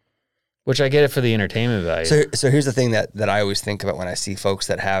 which I get it for the entertainment value. So here's the thing that I always think about when I see folks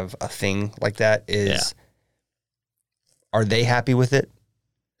that have a thing like that is, are they happy with it?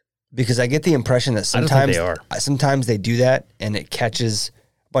 Because I get the impression that I don't think sometimes they are. they do that and it catches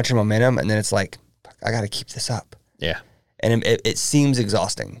a bunch of momentum and then it's like, "Fuck, I got to keep this up. Yeah. And it seems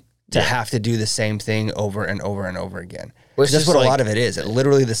exhausting to Yeah. have to do the same thing over and over and over again. Well, it's That's just what a like- lot of it is. It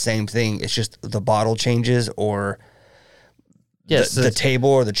literally the same thing. It's just the bottle changes or Yes. the table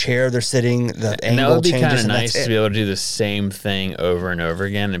or the chair they're sitting, the and that angle would be changes. kind of and nice that's to it. be able to do the same thing over and over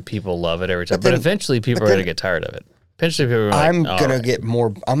again, and people love it every time. But But, then- eventually, people but are going to then- get tired of it. Eventually, people are like, I'm "All gonna right." get more.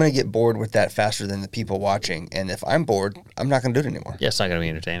 I'm gonna get bored with that faster than the people watching. And if I'm bored, I'm not gonna do it anymore. Yeah, it's not going to be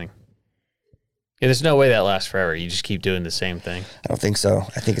entertaining. Yeah, there's no way that lasts forever. You just keep doing the same thing. I don't think so.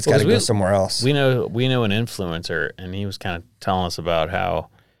 I think it's Well, got to 'cause go we- somewhere else. We know an influencer, and he was kind of telling us about how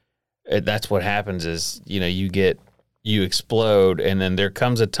that's what happens is, you know, you explode, and then there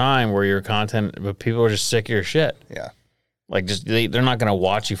comes a time where your content, but people are just sick of your shit. Yeah. Like they're not going to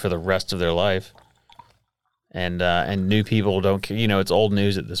watch you for the rest of their life. And new people don't care. You know, it's old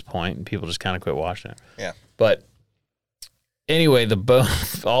news at this point, and people just kind of quit watching it. Yeah. But Anyway,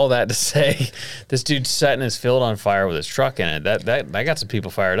 all that to say, this dude setting his field on fire with his truck in it. That got some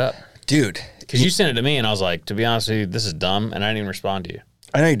people fired up. Dude. Because you sent it to me, and I was like, to be honest with you, this is dumb, and I didn't even respond to you.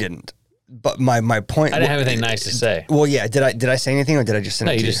 I know you didn't. But my point... I didn't have anything nice to say. Well, yeah. Did I say anything, or did I just send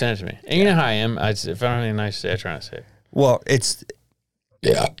it to you? No, you just sent it to me. And you know how I am. If I don't have anything nice to say, I try not to say it. Well,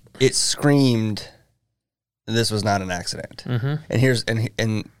 it screamed, this was not an accident. Mm-hmm.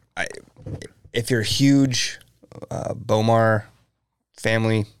 And if you're a huge Bomar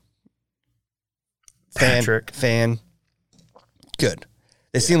family fan, good.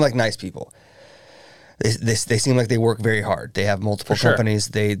 They seem like nice people. They seem like they work very hard. They have multiple companies.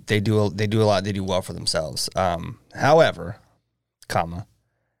 They do a lot. They do well for themselves. However,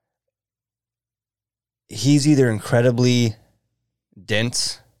 he's either incredibly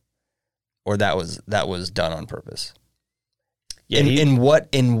dense, or that was done on purpose. Yeah. In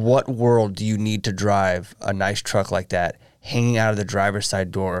what world do you need to drive a nice truck like that, hanging out of the driver's side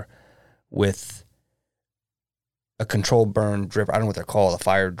door, with a controlled burn dripper? I don't know what they're called, a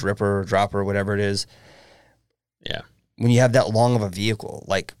fire dripper, dropper, whatever it is. Yeah. When you have that long of a vehicle,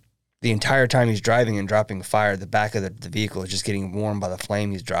 like the entire time he's driving and dropping fire, the back of the vehicle is just getting warmed by the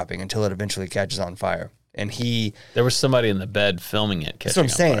flame he's dropping until it eventually catches on fire. And there was somebody in the bed filming it. That's what I'm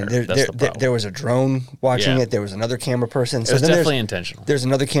saying. There was a drone watching it. There was another camera person. So it was definitely intentional. There's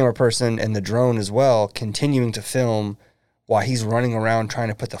another camera person and the drone as well, continuing to film while he's running around trying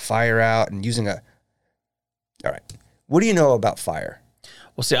to put the fire out and using a... All right. What do you know about fire?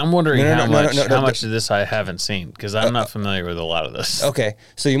 Well, see, I'm wondering how much of this I haven't seen, because I'm not familiar with a lot of this. Okay.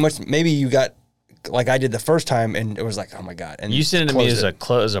 So maybe you got, like I did the first time, and it was like, oh my God. And you sent it to me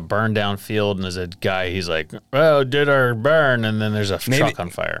as a burned down field, and as a guy, he's like, oh, did our burn, and then there's a truck on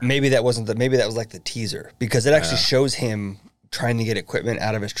fire. Maybe that was like the teaser, because it actually shows him trying to get equipment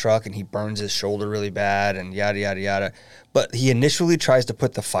out of his truck, and he burns his shoulder really bad, and yada, yada, yada. But he initially tries to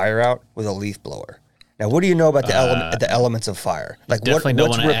put the fire out with a leaf blower. Now, what do you know about the elements of fire? Like, definitely don't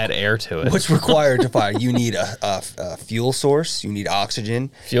want to add air to it. What's required to fire? You need a fuel source. You need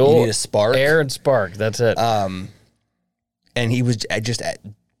oxygen. You need a spark. Air and spark. That's it. And he was just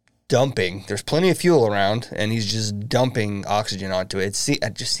dumping. There's plenty of fuel around, and he's just dumping oxygen onto it.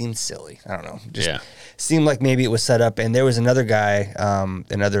 It just seemed silly. I don't know. Seemed like maybe it was set up. And there was another guy,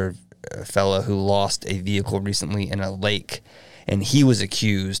 another fella who lost a vehicle recently in a lake, and he was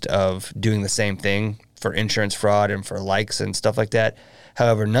accused of doing the same thing for insurance fraud and for likes and stuff like that.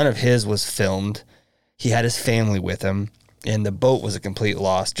 However, none of his was filmed. He had his family with him, and the boat was a complete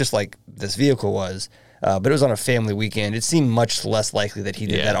loss, just like this vehicle was. But it was on a family weekend. It seemed much less likely that he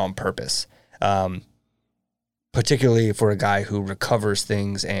did that on purpose, particularly for a guy who recovers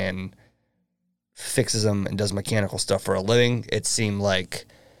things and fixes them and does mechanical stuff for a living. It seemed like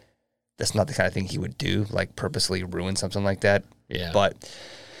that's not the kind of thing he would do, like purposely ruin something like that. Yeah. But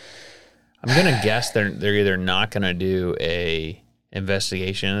I'm going to guess they're either not going to do a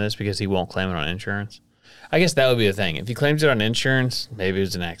investigation of this because he won't claim it on insurance. I guess that would be the thing. If he claims it on insurance, maybe it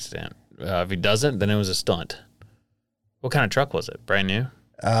was an accident. If he doesn't, then it was a stunt. What kind of truck was it? Brand new?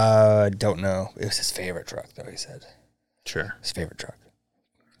 Don't know. It was his favorite truck, though, he said. Sure. His favorite truck.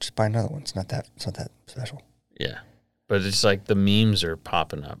 Just buy another one. It's not that special. Yeah. But it's like the memes are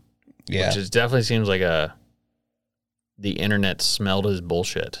popping up. Yeah. Which definitely seems like the internet smelled his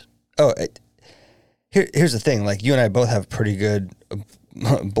bullshit. Oh, here's the thing. Like, you and I both have pretty good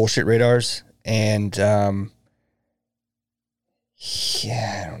bullshit radars. And, I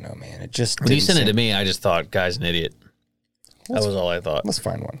don't know, man. It just... When you sent it to me, I just thought, guy's an idiot. That was all I thought. Let's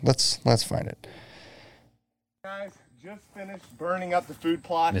find one. Let's find it. Guys, just finished burning up the food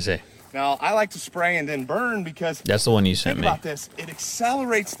plot. Let me see. Now, I like to spray and then burn because... That's the one you sent me. Think about this. It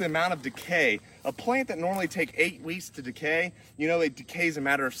accelerates the amount of decay. A plant that normally takes 8 weeks to decay, it decays a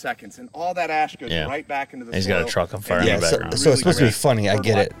matter of seconds. And all that ash goes right back into the soil. He's got a truck on fire in the background. So it's supposed to be funny. I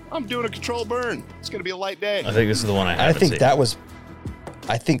get it. I'm doing a controlled burn. It's going to be a light day. I think this is the one I haven't seen.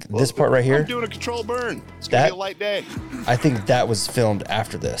 I think this part right here... I'm doing a controlled burn. It's going to be a light day. I think that was filmed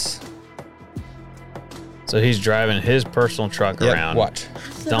after this. So he's driving his personal truck around. Watch.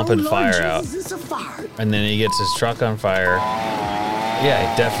 Dumping fire out. And then he gets his truck on fire.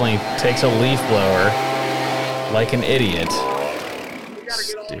 Yeah, he definitely takes a leaf blower like an idiot.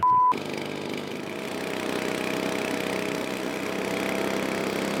 Stupid.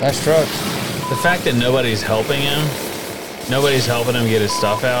 Nice truck. The fact that nobody's helping him get his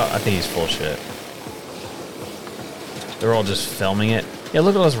stuff out, I think he's full shit. They're all just filming it. Yeah,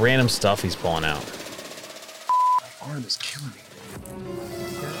 look at all this random stuff he's pulling out. Arm is killing me.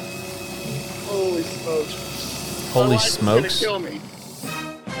 Holy smokes. Holy smokes. Kill me.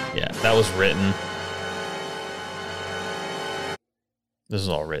 Yeah, that was written. This is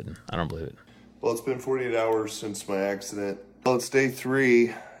all written. I don't believe it. Well, it's been 48 hours since my accident. Well, it's day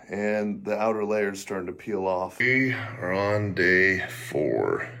 3, and the outer layer is starting to peel off. We are on day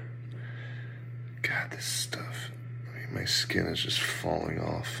 4. God, this stuff. I mean, my skin is just falling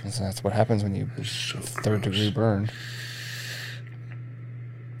off. That's what happens when you So third-degree burn.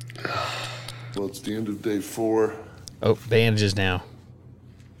 Well, it's the end of day 4. Oh, bandages now.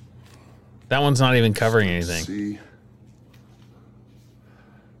 That one's not even covering anything. See,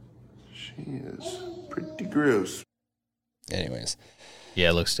 she is pretty gross. Anyways, Yeah,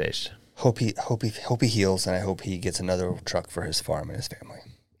 it looks staged. hope he heals, and I hope he gets another truck for his farm and his family.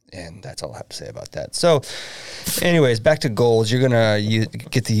 And that's all I have to say about that. So, anyways, back to goals. You're gonna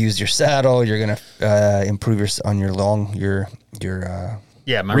get to use your saddle. You're gonna improve your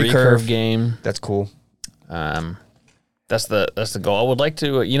Yeah, my recurve. recurve game. That's cool. That's the goal. I would like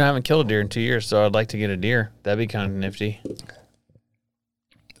to. I haven't killed a deer in 2 years, so I'd like to get a deer. That'd be kind of nifty.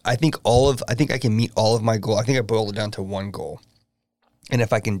 I think I can meet all of my goals. I think I boiled it down to one goal, and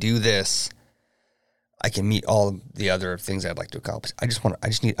if I can do this, I can meet all of the other things I'd like to accomplish. I just want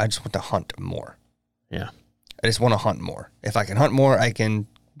to hunt more. Yeah. I just want to hunt more. If I can hunt more, I can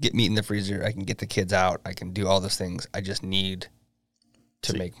get meat in the freezer. I can get the kids out. I can do all those things. I just need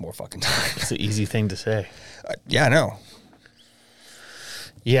to make more fucking time. It's an easy thing to say. Yeah, I know.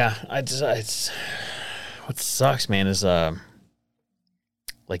 Yeah, it's what sucks, man, is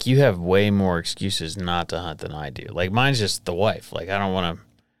like you have way more excuses not to hunt than I do. Like mine's just the wife. Like I don't want to.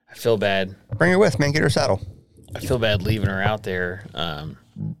 I feel bad. Bring her with, man. Get her a saddle. I feel bad leaving her out there.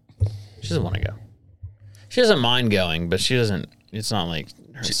 She doesn't want to go. She doesn't mind going, but she doesn't. It's not like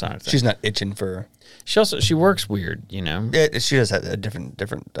her son. She's not itching for. She works weird, you know. She does have a different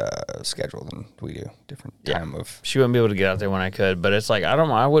schedule than we do. Different time of. She wouldn't be able to get out there when I could, but it's like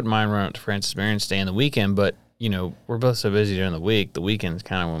I wouldn't mind running up to Francis Marion and staying the weekend, but we're both so busy during the week. The weekend's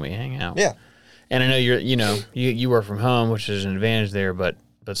kind of when we hang out. Yeah. And I know you work from home, which is an advantage there, but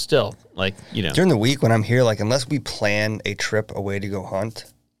still, like during the week when I'm here, like unless we plan a trip away to go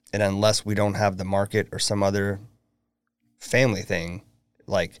hunt, and unless we don't have the market or some other family thing,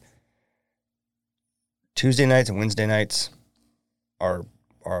 like Tuesday nights and Wednesday nights are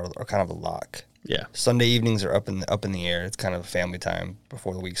kind of a lock. Yeah. Sunday evenings are up in the air. It's kind of a family time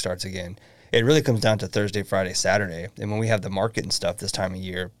before the week starts again. It really comes down to Thursday, Friday, Saturday. And when we have the market and stuff this time of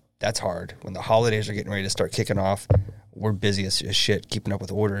year, that's hard. When the holidays are getting ready to start kicking off, we're busy as shit keeping up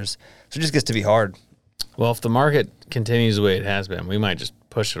with orders. So it just gets to be hard. Well, if the market continues the way it has been, we might just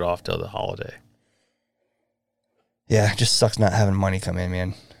push it off till the holiday. Yeah, it just sucks not having money come in,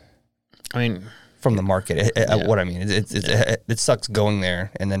 man. I mean, from the market. What I mean, it sucks going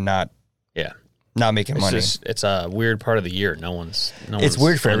there and then not making money. It's a weird part of the year. No one's it's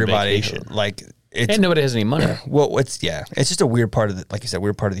weird for on everybody. vacation. Like and nobody has any money. Well, it's just a weird part of the, like you said,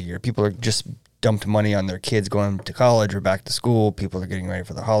 weird part of the year. People are just dumped money on their kids going to college or back to school. People are getting ready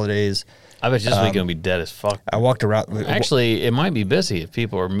for the holidays. I bet this week gonna be dead as fuck. I walked around. Actually, it might be busy if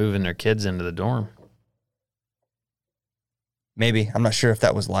people are moving their kids into the dorm. Maybe. I'm not sure if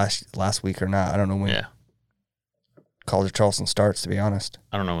that was last week or not. I don't know when College of Charleston starts, to be honest.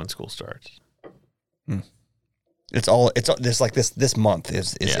 I don't know when school starts. It's this month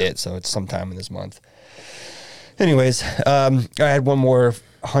is it, so it's sometime in this month. Anyways, I had one more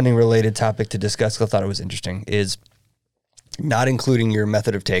hunting related topic to discuss 'cause I thought it was interesting, is not including your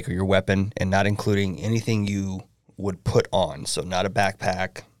method of take or your weapon, and not including anything you would put on. So not a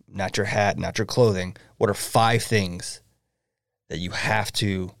backpack, not your hat, not your clothing. What are 5 things that you have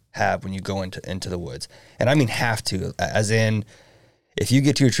to have when you go into the woods? And I mean have to, as in, if you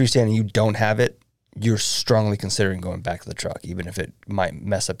get to your tree stand and you don't have it, you're strongly considering going back to the truck, even if it might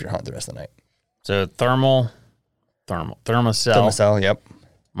mess up your hunt the rest of the night. So thermocell. Thermocell, yep.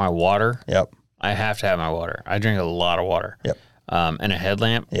 My water. Yep. I have to have my water. I drink a lot of water. Yep. And a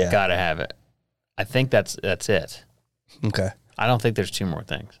headlamp. Yeah. Gotta have it. I think that's it. Okay. I don't think there's 2 more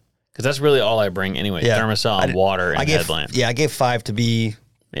things. Because that's really all I bring anyway. Yeah. Thermocell and water and headlamp. Yeah, I gave 5 to be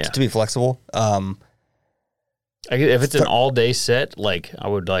flexible. If it's an all-day set, like I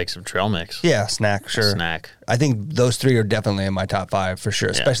would like some trail mix. Yeah, snack, sure. Snack. I think those 3 are definitely in my top 5 for sure,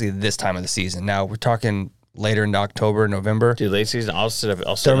 especially this time of the season. Now we're talking later in October, November. Dude, late season, I'll sit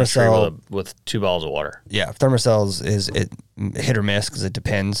in a tree with 2 bottles of water. Yeah, Thermocells is hit or miss because it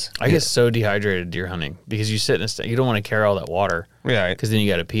depends. I get so dehydrated deer hunting because you sit in you don't want to carry all that water. Yeah. Because then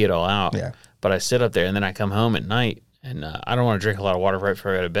you got to pee it all out. Yeah. But I sit up there and then I come home at night and I don't want to drink a lot of water right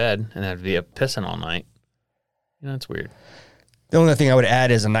before I go to bed and have to be up pissing all night. It's weird. The only thing I would add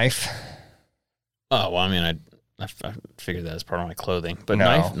is a knife. Oh, well, I mean, I figured that as part of my clothing. But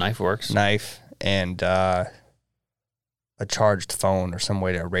No. knife works. Knife and a a charged phone or some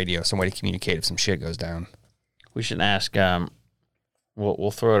way to a radio, some way to communicate if some shit goes down. We should ask.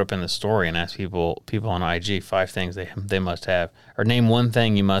 We'll throw it up in the story and ask people on IG 5 things they must have, or name one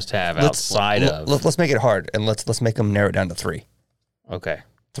thing you must have outside of. Let's make it hard, and let's make them narrow it down to 3. Okay,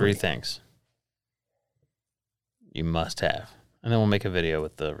 3 things you must have, and then we'll make a video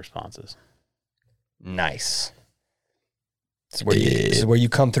with the responses. Nice. This is where you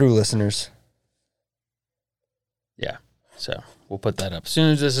come through, listeners. Yeah. So we'll put that up as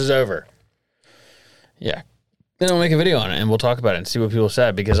soon as this is over. Yeah. Then we'll make a video on it and we'll talk about it and see what people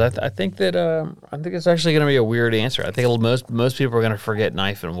said, because I think that I think it's actually going to be a weird answer. I think most people are going to forget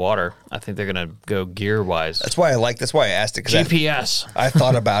knife and water. I think they're going to go gear wise. That's why I asked it. 'Cause GPS. I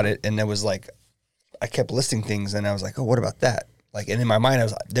thought about it, and it was like, I kept listing things, and I was like, oh, what about that? Like, and in my mind, I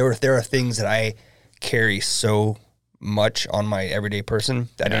was there are things that I carry so much on my everyday person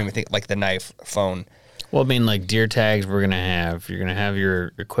that I don't even think, like the knife, phone. Well, I mean, like deer tags you're going to have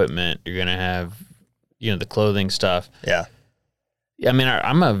your equipment, you're going to have, the clothing stuff. Yeah. I mean,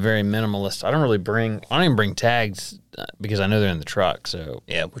 I'm a very minimalist. I don't even bring tags because I know they're in the truck. So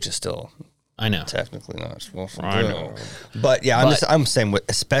yeah, which is still, I know, technically not supposed to do. I know. But yeah, I'm saying,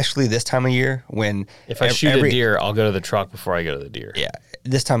 especially this time of year when if I shoot a deer, I'll go to the truck before I go to the deer. Yeah,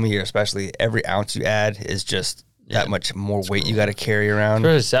 this time of year, especially, every ounce you add is just that much more weight you got to carry around.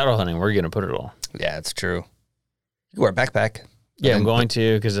 For saddle hunting, where are you going to put it all? Yeah, it's true. You wear a backpack. Yeah, I'm going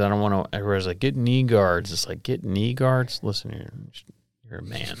to, because I don't want to. Everyone's like, get knee guards. It's like, get knee guards? Listen, you're a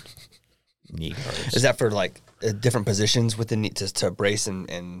man. Knee guards. Is that for like different positions with the knee to brace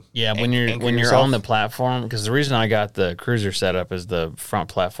and yeah, when you're on the platform? Because the reason I got the cruiser set up is the front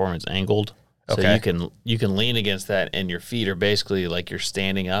platform is angled, so you can lean against that, and your feet are basically like you're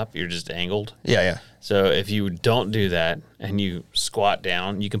standing up. You're just angled. Yeah. So if you don't do that and you squat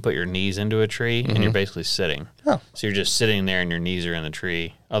down, you can put your knees into a tree and you're basically sitting. Oh. So you're just sitting there and your knees are in the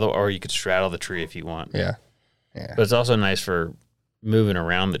tree. Or you could straddle the tree if you want. Yeah. But it's also nice for moving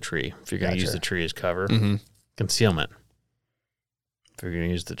around the tree if you're going to use the tree as cover. Mm-hmm. Concealment. If you're going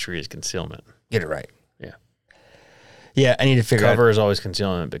to use the tree as concealment. Get it right. Yeah. Yeah, I need to figure out. Cover is always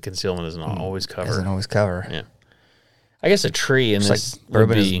concealment, but concealment is not always cover. Isn't always cover. Yeah. I guess a tree in this like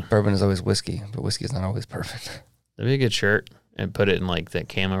would bourbon is always whiskey, but whiskey is not always perfect. That'd be a good shirt and put it in like that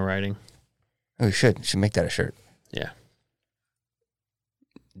camo writing. Oh, you should make that a shirt. Yeah.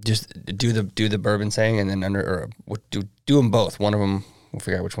 Just do the bourbon saying, and then do them both. One of them, we'll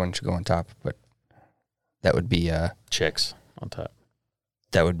figure out which one should go on top, but that would be chicks on top.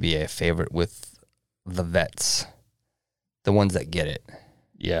 That would be a favorite with the vets, the ones that get it.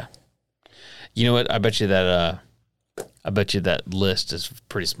 Yeah. You know what? I bet you that list is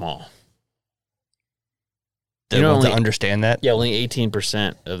pretty small. They don't understand that? Yeah, only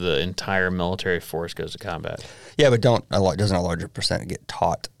 18% of the entire military force goes to combat. Yeah, but doesn't a larger percent get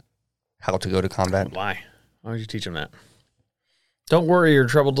taught how to go to combat? Why? Why would you teach them that? Don't worry your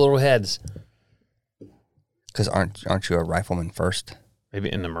troubled little heads. Because aren't you a rifleman first?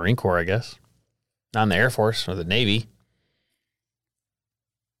 Maybe in the Marine Corps, I guess. Not in the Air Force or the Navy.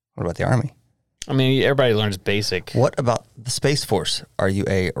 What about the Army? I mean, everybody learns basic. What about the Space Force? Are you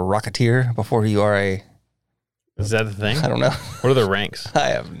a rocketeer before you are a... Is that the thing? I don't know. What are the ranks? I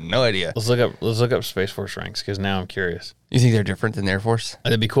have no idea. Let's look up Space Force ranks, because now I'm curious. You think they're different than the Air Force?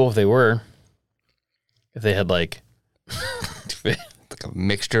 It'd be cool if they were. If they had like a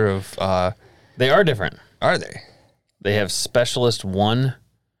mixture of... They are different. Are they? They have Specialist 1,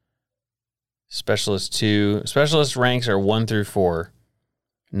 Specialist 2. Specialist ranks are 1 through 4.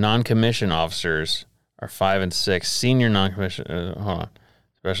 Non-commissioned officers are 5 and 6. Senior non-commissioned... hold on.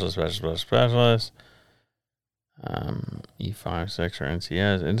 Specialist. E5, 6 are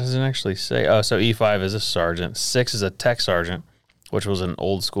NCS. It doesn't actually say... Oh, so E5 is a sergeant. 6 is a tech sergeant, which was an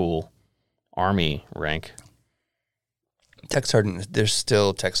old school Army rank. Tech sergeant... There's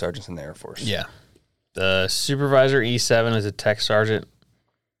still tech sergeants in the Air Force. Yeah. The supervisor, E7, is a tech sergeant.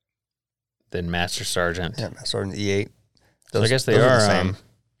 Then master sergeant. Yeah, master sergeant, E8. So I guess they are... the same.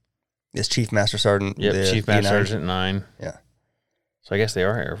 It's chief master sergeant. Yep, chief master E9. sergeant 9. Yeah. So I guess they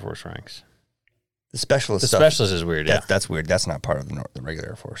are Air Force ranks. The specialist The stuff, specialist is weird, yeah. That's weird. That's not part of the regular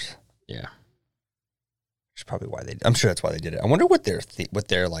Air Force. Yeah. Which is probably why I'm sure that's why they did it. I wonder what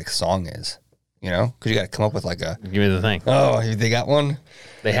their like song is. You know? Because you got to come up with like a... Give me the thing. Oh, they got one?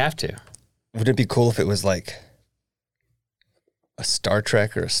 They have to. Would it be cool if it was like a Star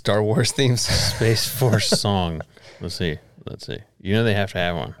Trek or a Star Wars theme song? Space Force song. Let's see. You know they have to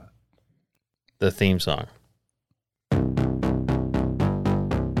have one. The theme song.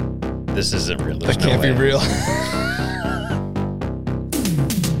 This isn't real. That can't be real.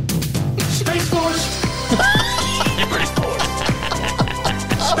 Space Force! Space Force!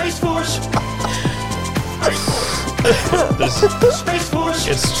 Space Force.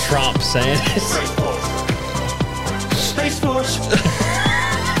 It's Trump saying it. Space Force.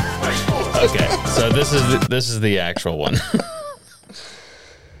 Okay, so this is the actual one.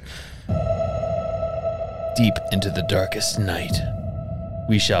 Deep into the darkest night,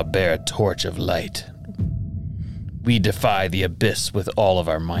 we shall bear a torch of light. We defy the abyss with all of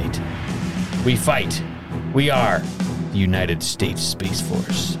our might. We fight. We are the United States Space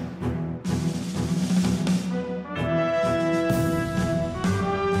Force.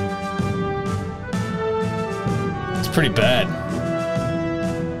 It's pretty bad.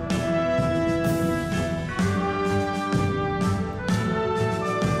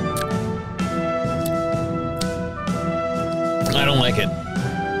 I don't like it.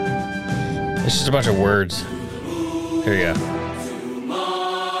 It's just a bunch of words. Here you go.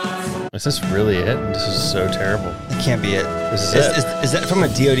 Is this really it? This is so terrible. It can't be it. This is it. Is that from a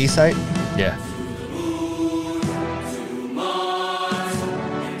DoD site? Yeah.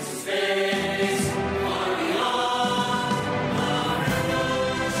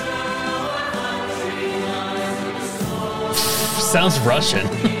 Sounds Russian.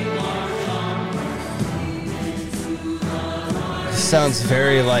 Sounds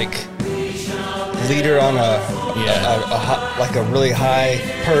very like leader on a like a really high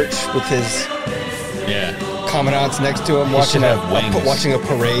perch with his commandants next to him, watching a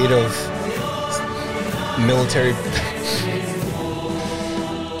parade of military.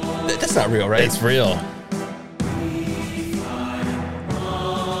 That's not real, right? It's real.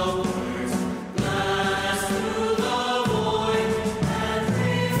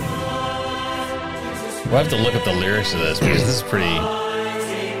 We'll have to look at the lyrics of this because this is pretty.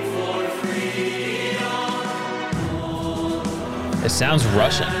 It sounds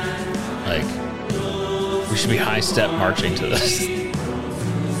Russian. Like, we should be high step marching to this.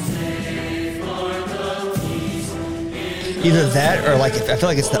 Either that or like, I feel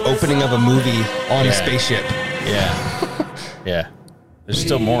like it's the opening of a movie on a spaceship. Yeah. Yeah. There's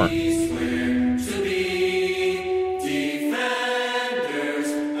still more.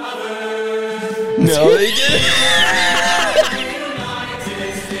 No, they didn't.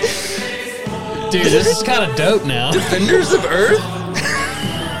 Dude, this is kind of dope now. Defenders of Earth?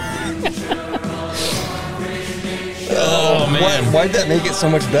 Oh, man. Why'd that make it so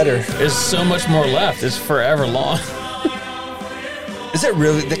much better? There's so much more left. It's forever long. Is it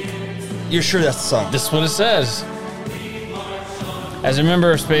really? You're sure that's the song? This is what it says. As a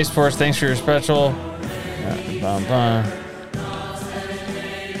member of Space Force, thanks for your special.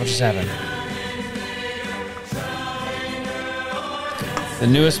 What just happened? The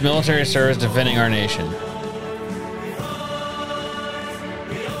newest military service defending our nation.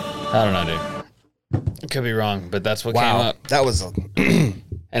 I don't know, dude. It could be wrong, but that's what came up. That was a...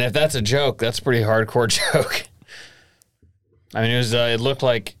 And if that's a joke, that's a pretty hardcore joke. I mean, it was. It looked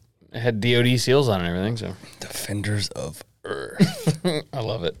like it had DoD seals on it and everything. So Defenders of Earth. I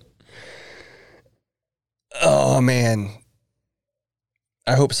love it. Oh man,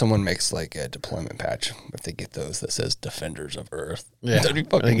 I hope someone makes like a deployment patch if they get those that says Defenders of Earth. Yeah, That'd be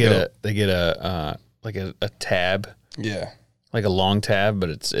fucking they get dope. a like a tab. Yeah, like a long tab, but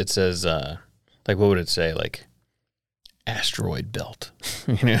it says like what would it say? Like asteroid belt.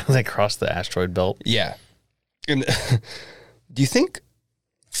 You know, like across the asteroid belt. Yeah. And do you think?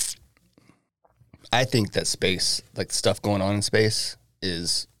 I think that space, like stuff going on in space,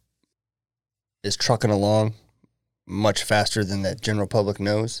 is trucking along much faster than that general public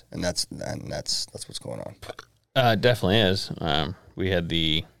knows, and that's what's going on. It definitely is. We had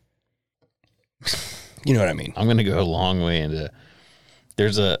the. You know what I mean? I'm going to go a long way into.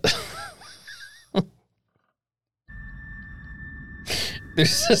 There's a.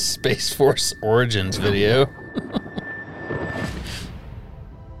 There's a Space Force Origins video.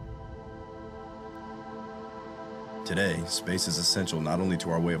 Today, space is essential not only to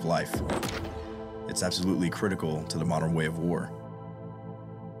our way of life, it's absolutely critical to the modern way of war.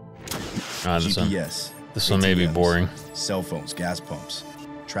 GPS, this one may be ATMs, boring. Cell phones, gas pumps,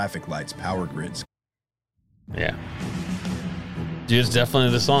 traffic lights, power grids. Yeah. Dude, it's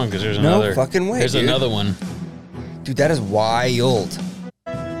definitely the song because there's No another. fucking way, There's dude. another one. Dude, that is wild.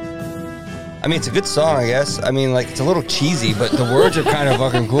 I mean, it's a good song, I guess. I mean, like, it's a little cheesy, but the words are kind of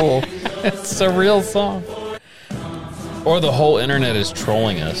fucking cool. It's a real song. Or the whole internet is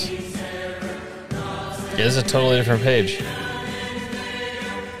trolling us. Yeah, this is a totally different page.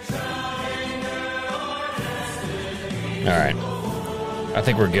 All right. I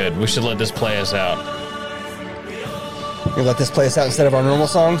think we're good. We should let this play us out. You let this play us out instead of our normal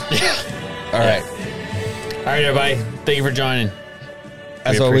song? Yeah. All right. All right, everybody. Thank you for joining.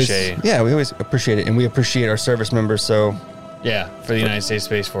 as We always, appreciate it. yeah, we always appreciate it, and we appreciate our service members. So, Yeah, for the United States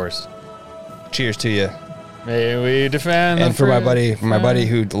Space Force. cheers to you. May we defend. And the for my free- buddy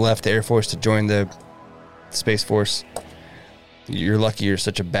who left the Air Force to join the Space Force, you're lucky you're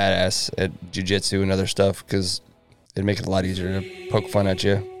such a badass at jiu-jitsu and other stuff, because it'd make it a lot easier to poke fun at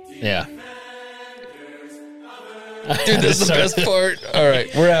you. Yeah. Dude, this is the best part. All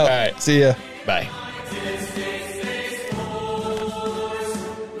right, we're out. All right. See ya. Bye.